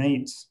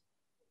needs.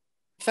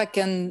 If I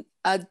can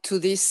add to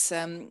this,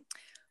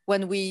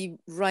 when we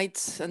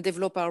write and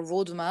develop our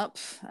roadmap,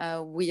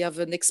 we have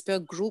an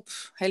expert group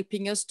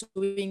helping us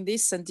doing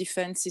this, and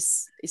defense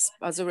is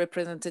as a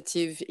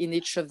representative in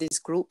each of this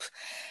group.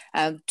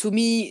 To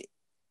me,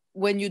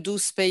 when you do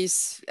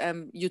space,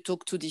 you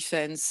talk to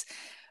defense.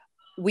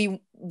 we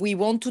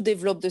want to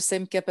develop the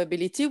same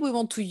capability. We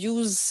want to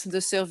use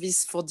the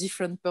service for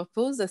different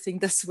purposes. I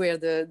think that's where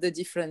the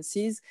difference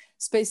is.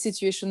 Space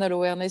situational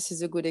awareness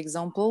is a good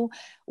example.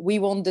 We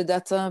want the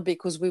data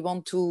because we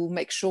want to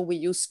make sure we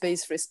use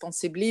space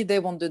responsibly. They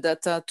want the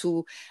data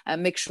to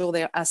make sure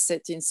their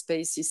asset in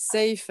space is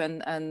safe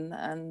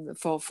and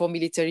for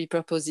military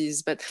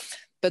purposes.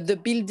 But the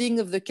building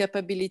of the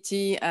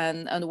capability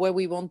and where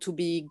we want to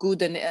be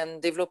good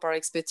and develop our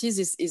expertise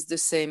is the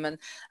same. And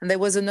there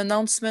was an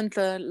announcement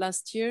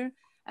last year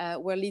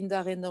where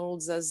Linda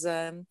Reynolds has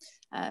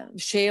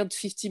shared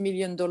 $50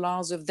 million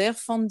of their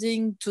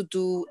funding to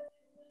do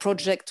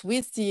project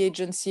with the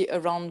agency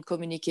around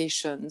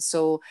communication.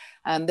 So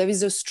there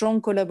is a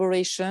strong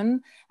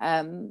collaboration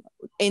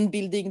in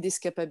building this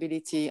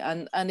capability,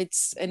 and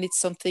it's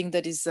something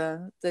that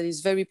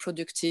is very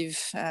productive.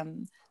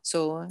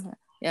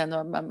 Yeah, no,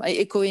 I'm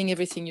echoing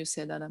everything you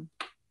said, Adam.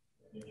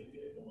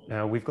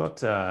 Now we've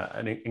got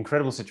an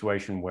incredible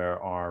situation where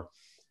our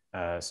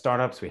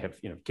startups, we have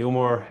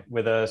Gilmour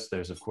with us.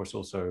 There's of course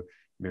also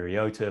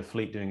Myriota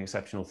Fleet doing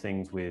exceptional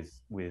things with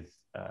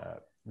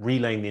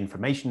relaying the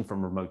information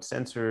from remote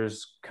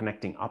sensors,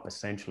 connecting up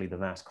essentially the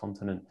vast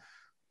continent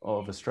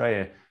of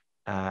Australia,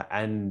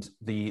 and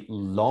the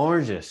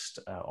largest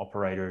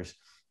operators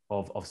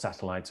of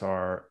satellites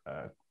are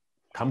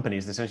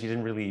companies that essentially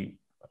didn't really.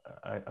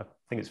 I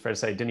think it's fair to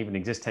say, didn't even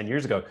exist 10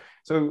 years ago.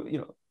 So,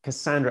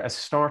 Cassandra, as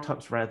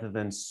startups rather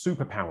than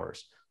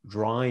superpowers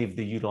drive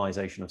the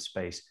utilization of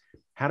space,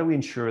 how do we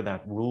ensure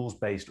that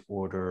rules-based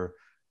order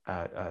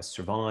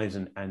survives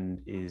and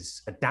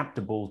is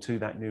adaptable to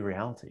that new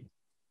reality?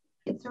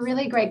 It's a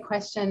really great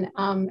question.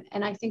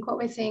 And I think what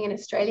we're seeing in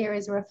Australia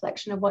is a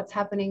reflection of what's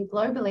happening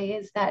globally,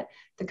 is that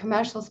the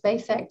commercial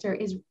space sector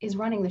is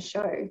running the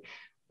show,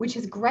 which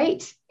is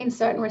great in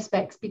certain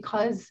respects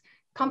because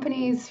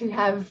companies who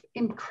have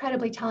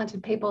incredibly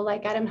talented people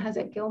like Adam has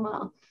at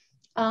Gilmour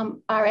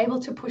are able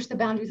to push the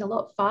boundaries a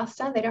lot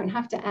faster. They don't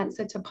have to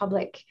answer to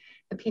public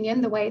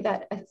opinion the way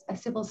that a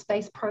civil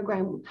space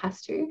program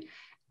has to.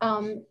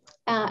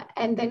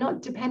 And they're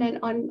not dependent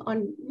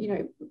on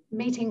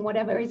meeting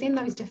whatever is in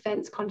those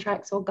defense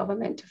contracts or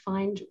government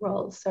defined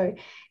roles. So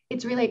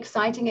it's really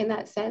exciting in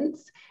that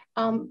sense.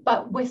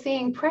 But we're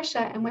seeing pressure,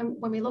 and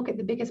when we look at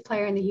the biggest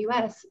player in the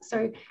US,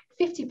 so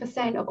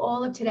 50% of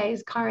all of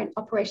today's current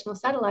operational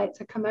satellites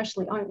are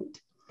commercially owned.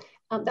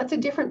 That's a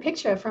different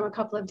picture from a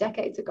couple of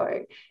decades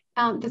ago.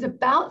 There's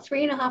about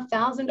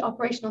 3,500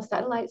 operational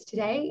satellites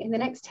today. In the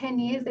next 10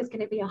 years, there's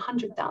going to be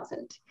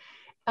 100,000.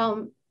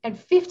 And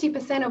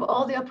 50% of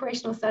all the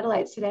operational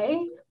satellites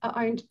today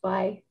are owned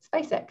by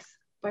SpaceX,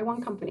 by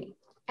one company.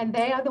 And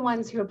they are the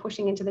ones who are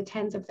pushing into the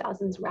tens of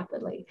thousands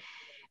rapidly.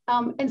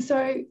 And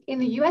so in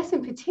the US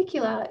in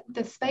particular,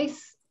 the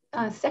space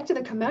sector,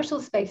 the commercial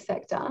space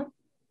sector,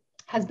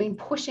 has been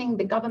pushing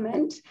the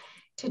government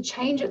to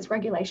change its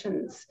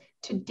regulations,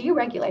 to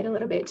deregulate a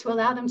little bit, to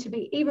allow them to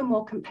be even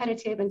more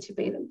competitive and to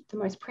be the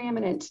most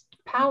preeminent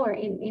power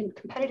in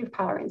competitive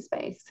power in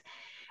space,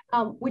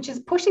 which is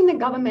pushing the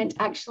government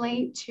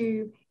actually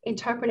to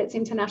interpret its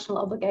international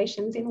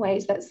obligations in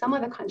ways that some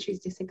other countries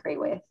disagree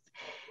with.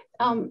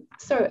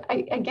 So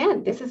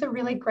again, this is a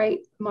really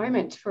great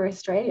moment for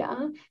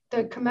Australia.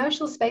 The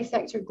commercial space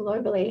sector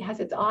globally has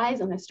its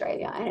eyes on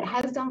Australia, and it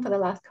has done for the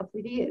last couple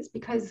of years,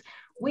 because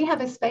we have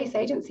a space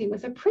agency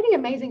with a pretty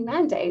amazing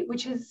mandate,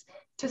 which is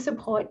to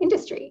support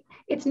industry.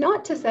 It's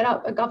not to set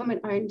up a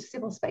government-owned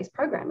civil space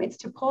program. It's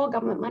to pour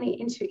government money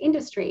into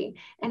industry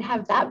and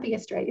have that be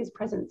Australia's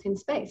presence in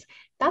space.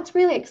 That's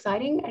really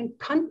exciting, and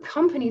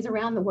companies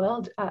around the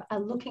world are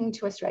looking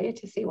to Australia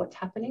to see what's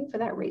happening for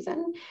that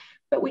reason.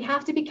 But we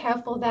have to be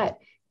careful that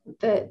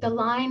the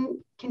line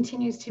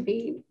continues to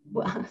be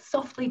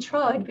softly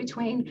trod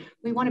between,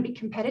 we want to be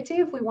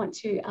competitive, we want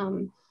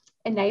to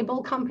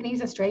enable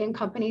companies, Australian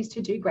companies,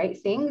 to do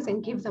great things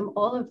and give them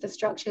all of the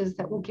structures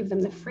that will give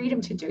them the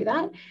freedom to do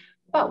that.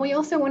 But we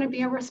also want to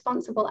be a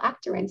responsible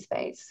actor in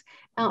space.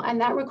 And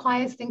that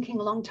requires thinking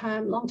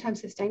long-term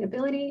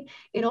sustainability.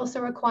 It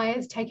also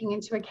requires taking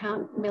into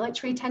account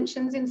military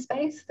tensions in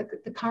space,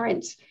 the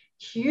current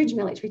huge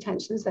military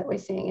tensions that we're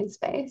seeing in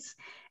space.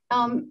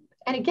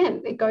 And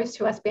again, it goes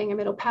to us being a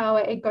middle power.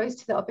 It goes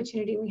to the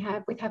opportunity we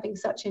have with having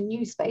such a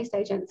new space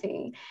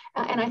agency.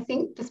 And I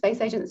think the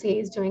space agency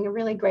is doing a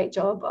really great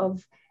job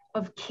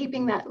of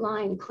keeping that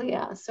line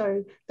clear.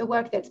 So the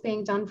work that's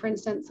being done, for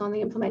instance, on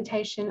the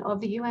implementation of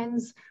the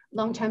UN's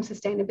long-term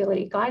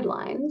sustainability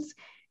guidelines,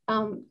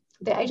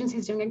 the agency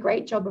is doing a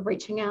great job of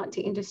reaching out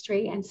to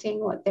industry and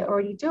seeing what they're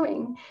already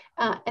doing,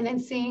 and then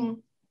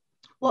seeing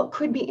what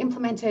could be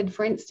implemented,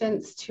 for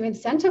instance, to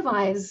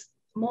incentivize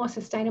more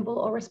sustainable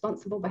or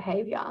responsible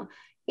behavior,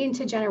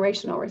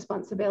 intergenerational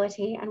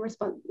responsibility and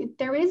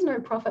there is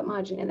no profit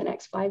margin in the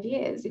next 5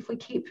 years if we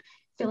keep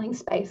filling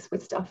space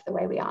with stuff the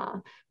way we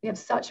are. We have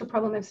such a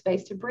problem of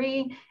space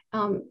debris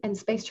and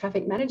space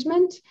traffic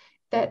management.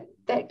 that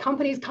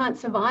companies can't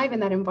survive in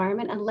that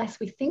environment unless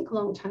we think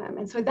long term.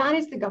 And so that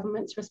is the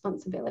government's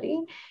responsibility.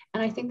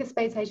 And I think the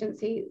Space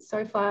Agency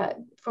so far,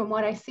 from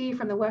what I see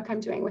from the work I'm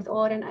doing with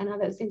Aude and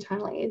others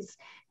internally, is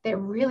they're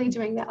really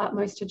doing their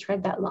utmost to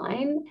tread that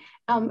line.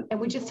 And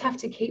we just have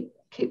to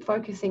keep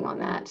focusing on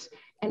that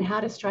and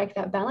how to strike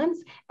that balance.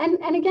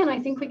 And again, I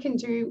think we can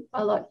do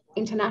a lot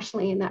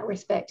internationally in that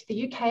respect.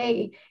 The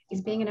UK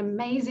is being an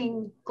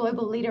amazing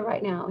global leader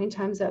right now in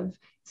terms of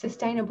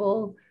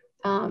sustainable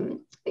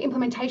the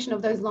implementation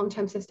of those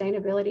long-term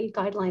sustainability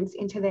guidelines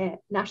into their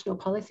national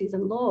policies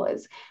and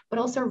laws, but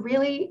also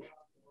really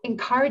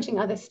encouraging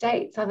other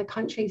states, other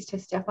countries to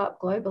step up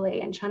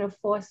globally and trying to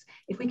force,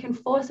 if we can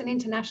force an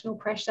international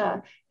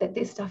pressure that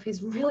this stuff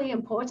is really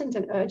important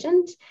and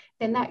urgent,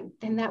 then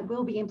that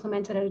will be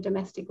implemented at a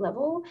domestic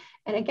level.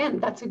 And again,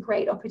 that's a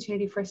great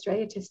opportunity for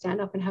Australia to stand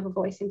up and have a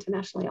voice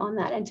internationally on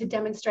that, and to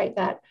demonstrate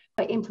that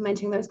by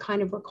implementing those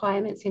kind of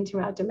requirements into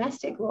our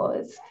domestic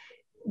laws,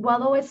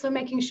 while also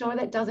making sure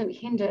that doesn't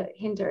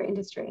hinder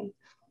industry.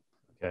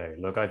 Okay,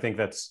 look, I think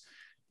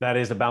that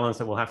is a balance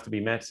that will have to be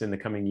met in the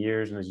coming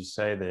years. And as you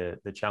say,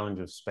 the challenge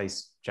of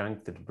space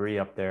junk, the debris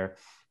up there,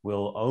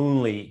 will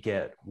only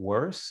get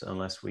worse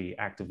unless we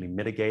actively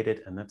mitigate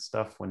it. And that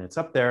stuff, when it's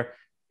up there,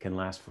 can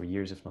last for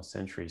years, if not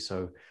centuries.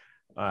 So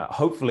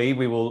hopefully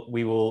we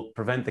will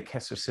prevent the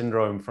Kessler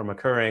syndrome from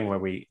occurring, where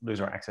we lose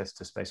our access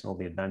to space and all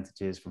the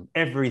advantages from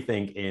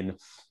everything in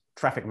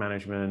traffic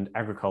management,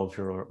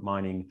 agriculture,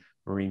 mining,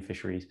 marine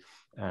fisheries,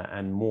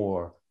 and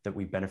more that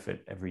we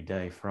benefit every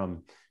day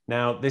from.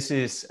 Now, this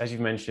is, as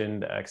you've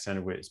mentioned,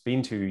 Cassandra, it's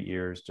been 2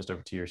 years, just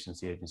over 2 years since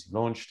the agency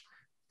launched.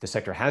 The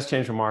sector has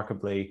changed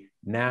remarkably.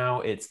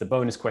 Now it's the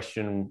bonus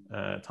question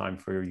time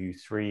for you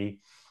three.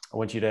 I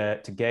want you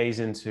to gaze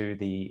into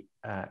the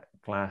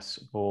glass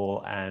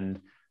ball,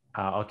 and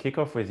I'll kick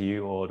off with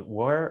you, Aude.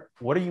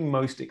 What are you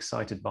most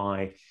excited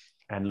by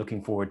and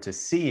looking forward to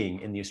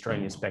seeing in the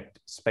Australian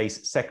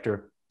space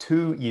sector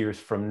 2 years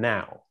from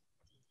now?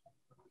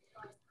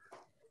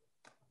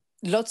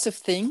 Lots of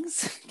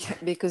things,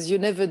 because you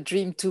never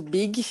dream too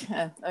big.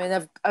 I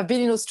mean, I've been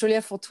in Australia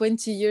for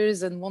 20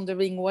 years and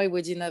wondering why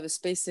we didn't have a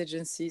space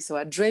agency. So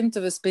I dreamt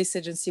of a space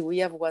agency. We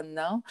have one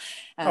now.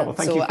 Oh, well,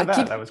 thank you for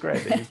that. That was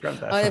great that you dreamt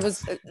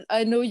that.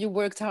 I know you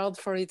worked hard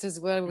for it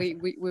as well. We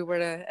were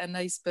a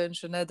nice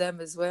bunch, and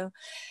Adam as well.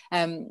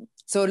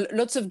 So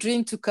lots of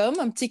dreams to come.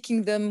 I'm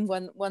ticking them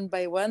one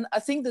by one. I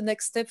think the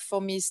next step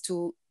for me is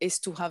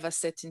to have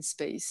asset in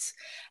space.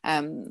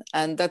 And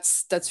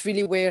that's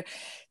really where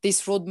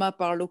this roadmap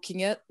are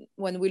looking at.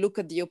 When we look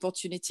at the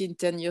opportunity in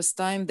 10 years'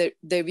 time,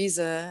 there is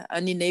an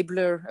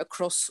enabler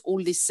across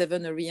all these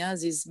 7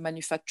 areas, is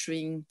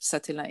manufacturing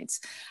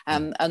satellites.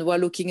 And we're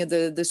looking at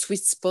the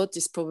sweet spot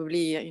is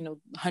probably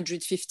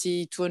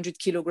 150, 200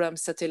 kilogram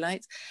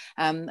satellites,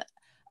 and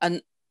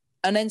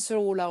answer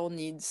all our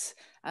needs.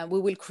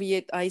 We will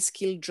create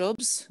high-skilled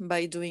jobs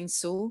by doing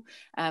so,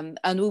 and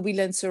we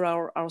will answer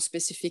our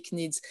specific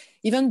needs.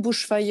 Even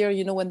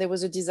bushfire, when there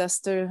was a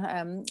disaster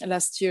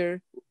last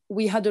year,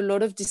 we had a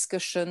lot of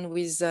discussion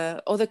with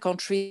other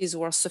countries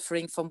who are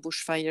suffering from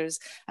bushfires,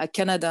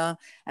 Canada,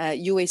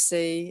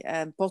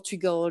 USA,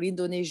 Portugal,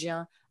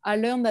 Indonesia. I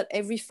learned that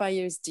every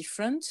fire is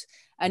different.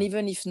 And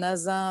even if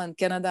NASA and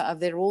Canada have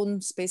their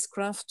own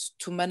spacecraft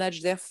to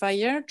manage their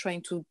fire,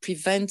 trying to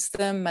prevent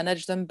them,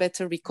 manage them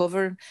better,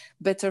 recover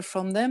better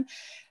from them,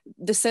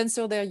 the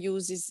sensor they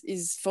use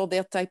is for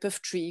their type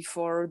of tree,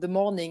 for the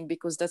morning,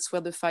 because that's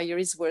where the fire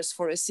is worse.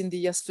 For us in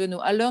the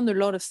afternoon, I learned a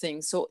lot of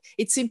things. So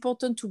it's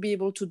important to be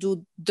able to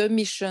do the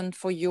mission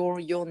for your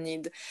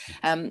need.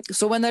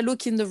 So when I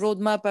look in the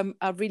roadmap,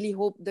 I really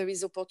hope there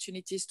is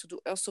opportunities to do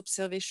Earth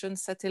observation,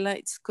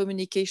 satellites,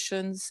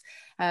 communications,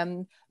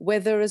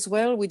 weather as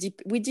well.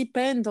 We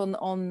depend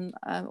on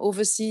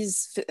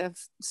overseas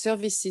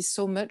services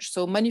so much.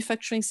 So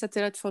manufacturing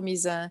satellite for me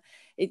is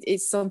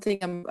it's something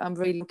I'm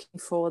really looking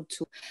forward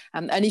to.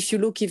 And if you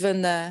look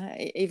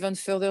even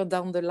further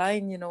down the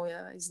line,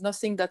 it's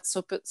nothing that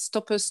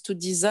stops us to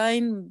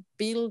design,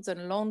 build,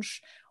 and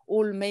launch,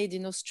 all made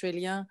in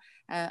Australia,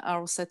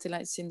 our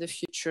satellites in the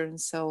future.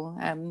 And so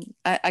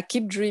I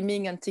keep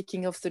dreaming and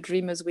ticking off the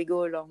dream as we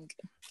go along.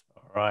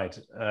 All right,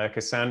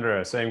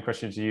 Cassandra, same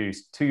question to you.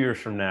 2 years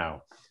from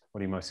now, what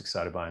are you most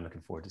excited by and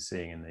looking forward to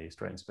seeing in the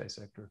Australian space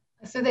sector?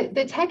 So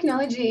the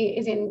technology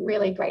is in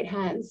really great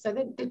hands. So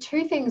the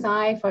 2 things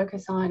I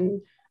focus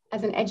on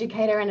as an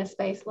educator and a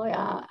space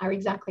lawyer are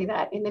exactly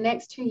that. In the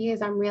next 2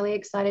 years, I'm really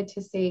excited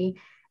to see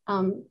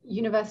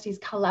universities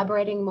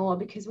collaborating more,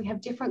 because we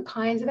have different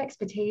kinds of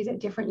expertise at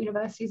different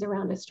universities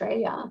around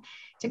Australia,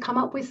 to come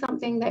up with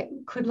something that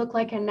could look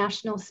like a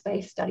national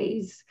space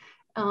studies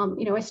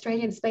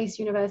Australian Space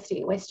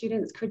University, where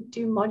students could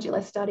do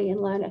modular study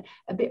and learn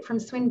a bit from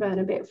Swinburne,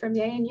 a bit from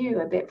the ANU,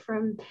 a bit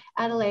from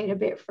Adelaide, a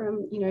bit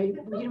from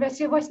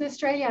University of Western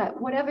Australia,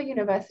 whatever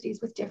universities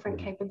with different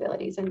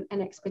capabilities and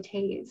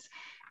expertise,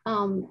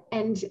 and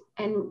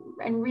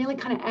really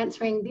kind of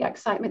answering the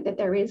excitement that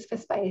there is for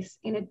space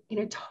in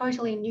a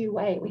totally new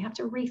way. We have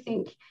to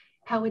rethink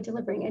how we're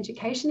delivering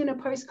education in a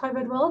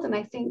post-COVID world, and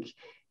I think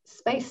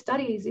space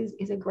studies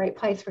is a great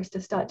place for us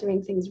to start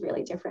doing things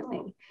really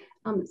differently.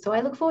 So I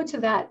look forward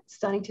to that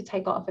starting to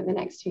take off in the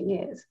next 2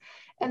 years.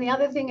 And the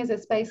other thing as a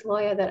space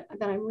lawyer that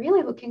I'm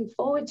really looking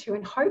forward to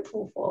and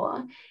hopeful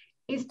for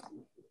is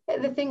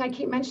the thing I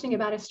keep mentioning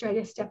about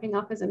Australia stepping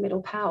up as a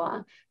middle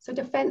power. So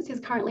Defence is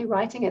currently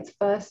writing its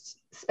first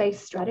space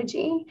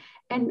strategy,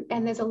 and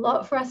there's a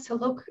lot for us to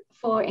look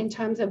for in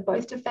terms of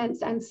both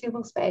defence and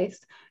civil space.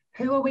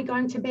 Who are we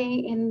going to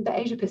be in the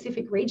Asia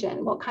Pacific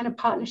region? What kind of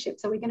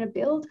partnerships are we going to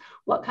build?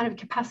 What kind of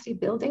capacity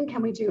building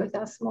can we do with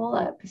our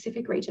smaller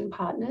Pacific region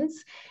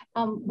partners?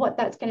 What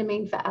that's going to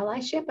mean for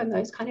allyship and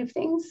those kind of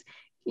things.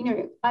 You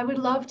know, I would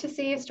love to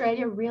see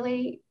Australia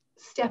really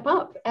step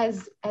up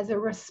as a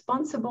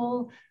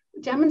responsible,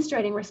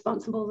 demonstrating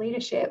responsible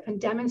leadership and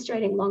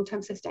demonstrating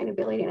long-term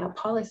sustainability in our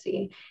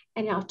policy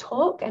and our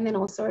talk, and then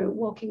also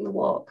walking the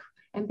walk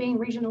and being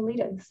regional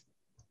leaders.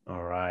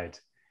 All right.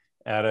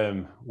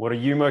 Adam, what are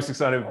you most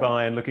excited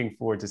by and looking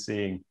forward to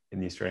seeing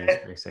in the Australian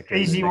space sector?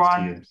 Easy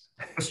one.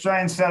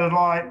 Australian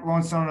satellite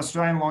launched on an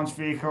Australian launch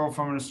vehicle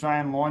from an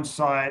Australian launch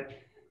site,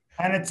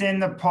 and it's in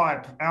the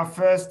pipe. Our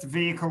first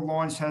vehicle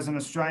launch has an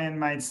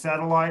Australian-made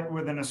satellite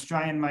with an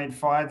Australian-made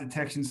fire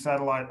detection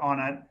satellite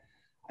on it,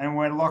 and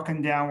we're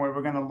locking down where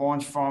we're going to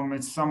launch from.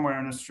 It's somewhere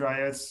in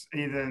Australia. It's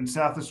either in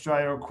South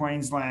Australia or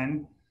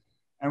Queensland,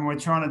 and we're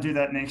trying to do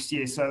that next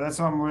year. So that's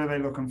what I'm really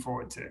looking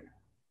forward to.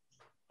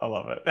 I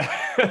love it.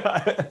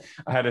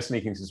 I had a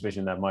sneaking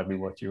suspicion that might be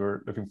what you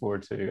were looking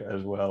forward to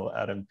as well,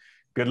 Adam.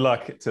 Good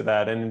luck to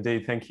that. And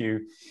indeed, thank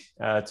you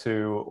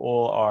to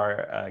all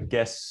our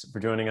guests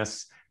for joining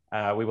us.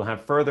 We will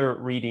have further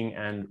reading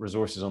and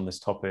resources on this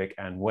topic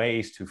and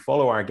ways to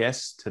follow our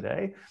guests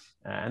today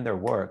and their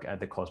work at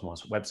the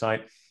Cosmos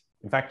website.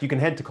 In fact, you can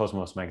head to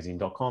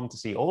cosmosmagazine.com to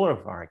see all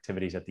of our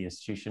activities at the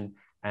institution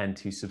and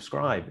to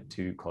subscribe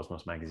to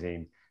Cosmos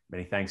Magazine.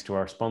 Many thanks to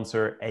our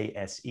sponsor,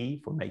 ASE,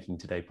 for making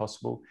today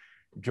possible.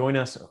 Join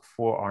us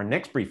for our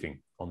next briefing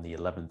on the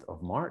 11th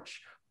of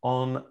March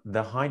on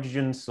the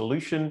hydrogen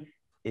solution.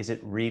 Is it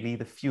really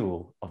the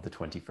fuel of the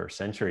 21st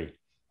century?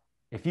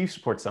 If you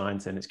support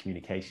science and its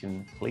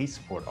communication, please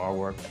support our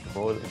work at the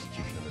Royal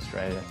Institution of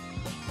Australia.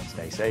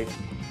 Stay safe,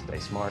 stay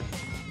smart,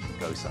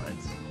 go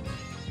science.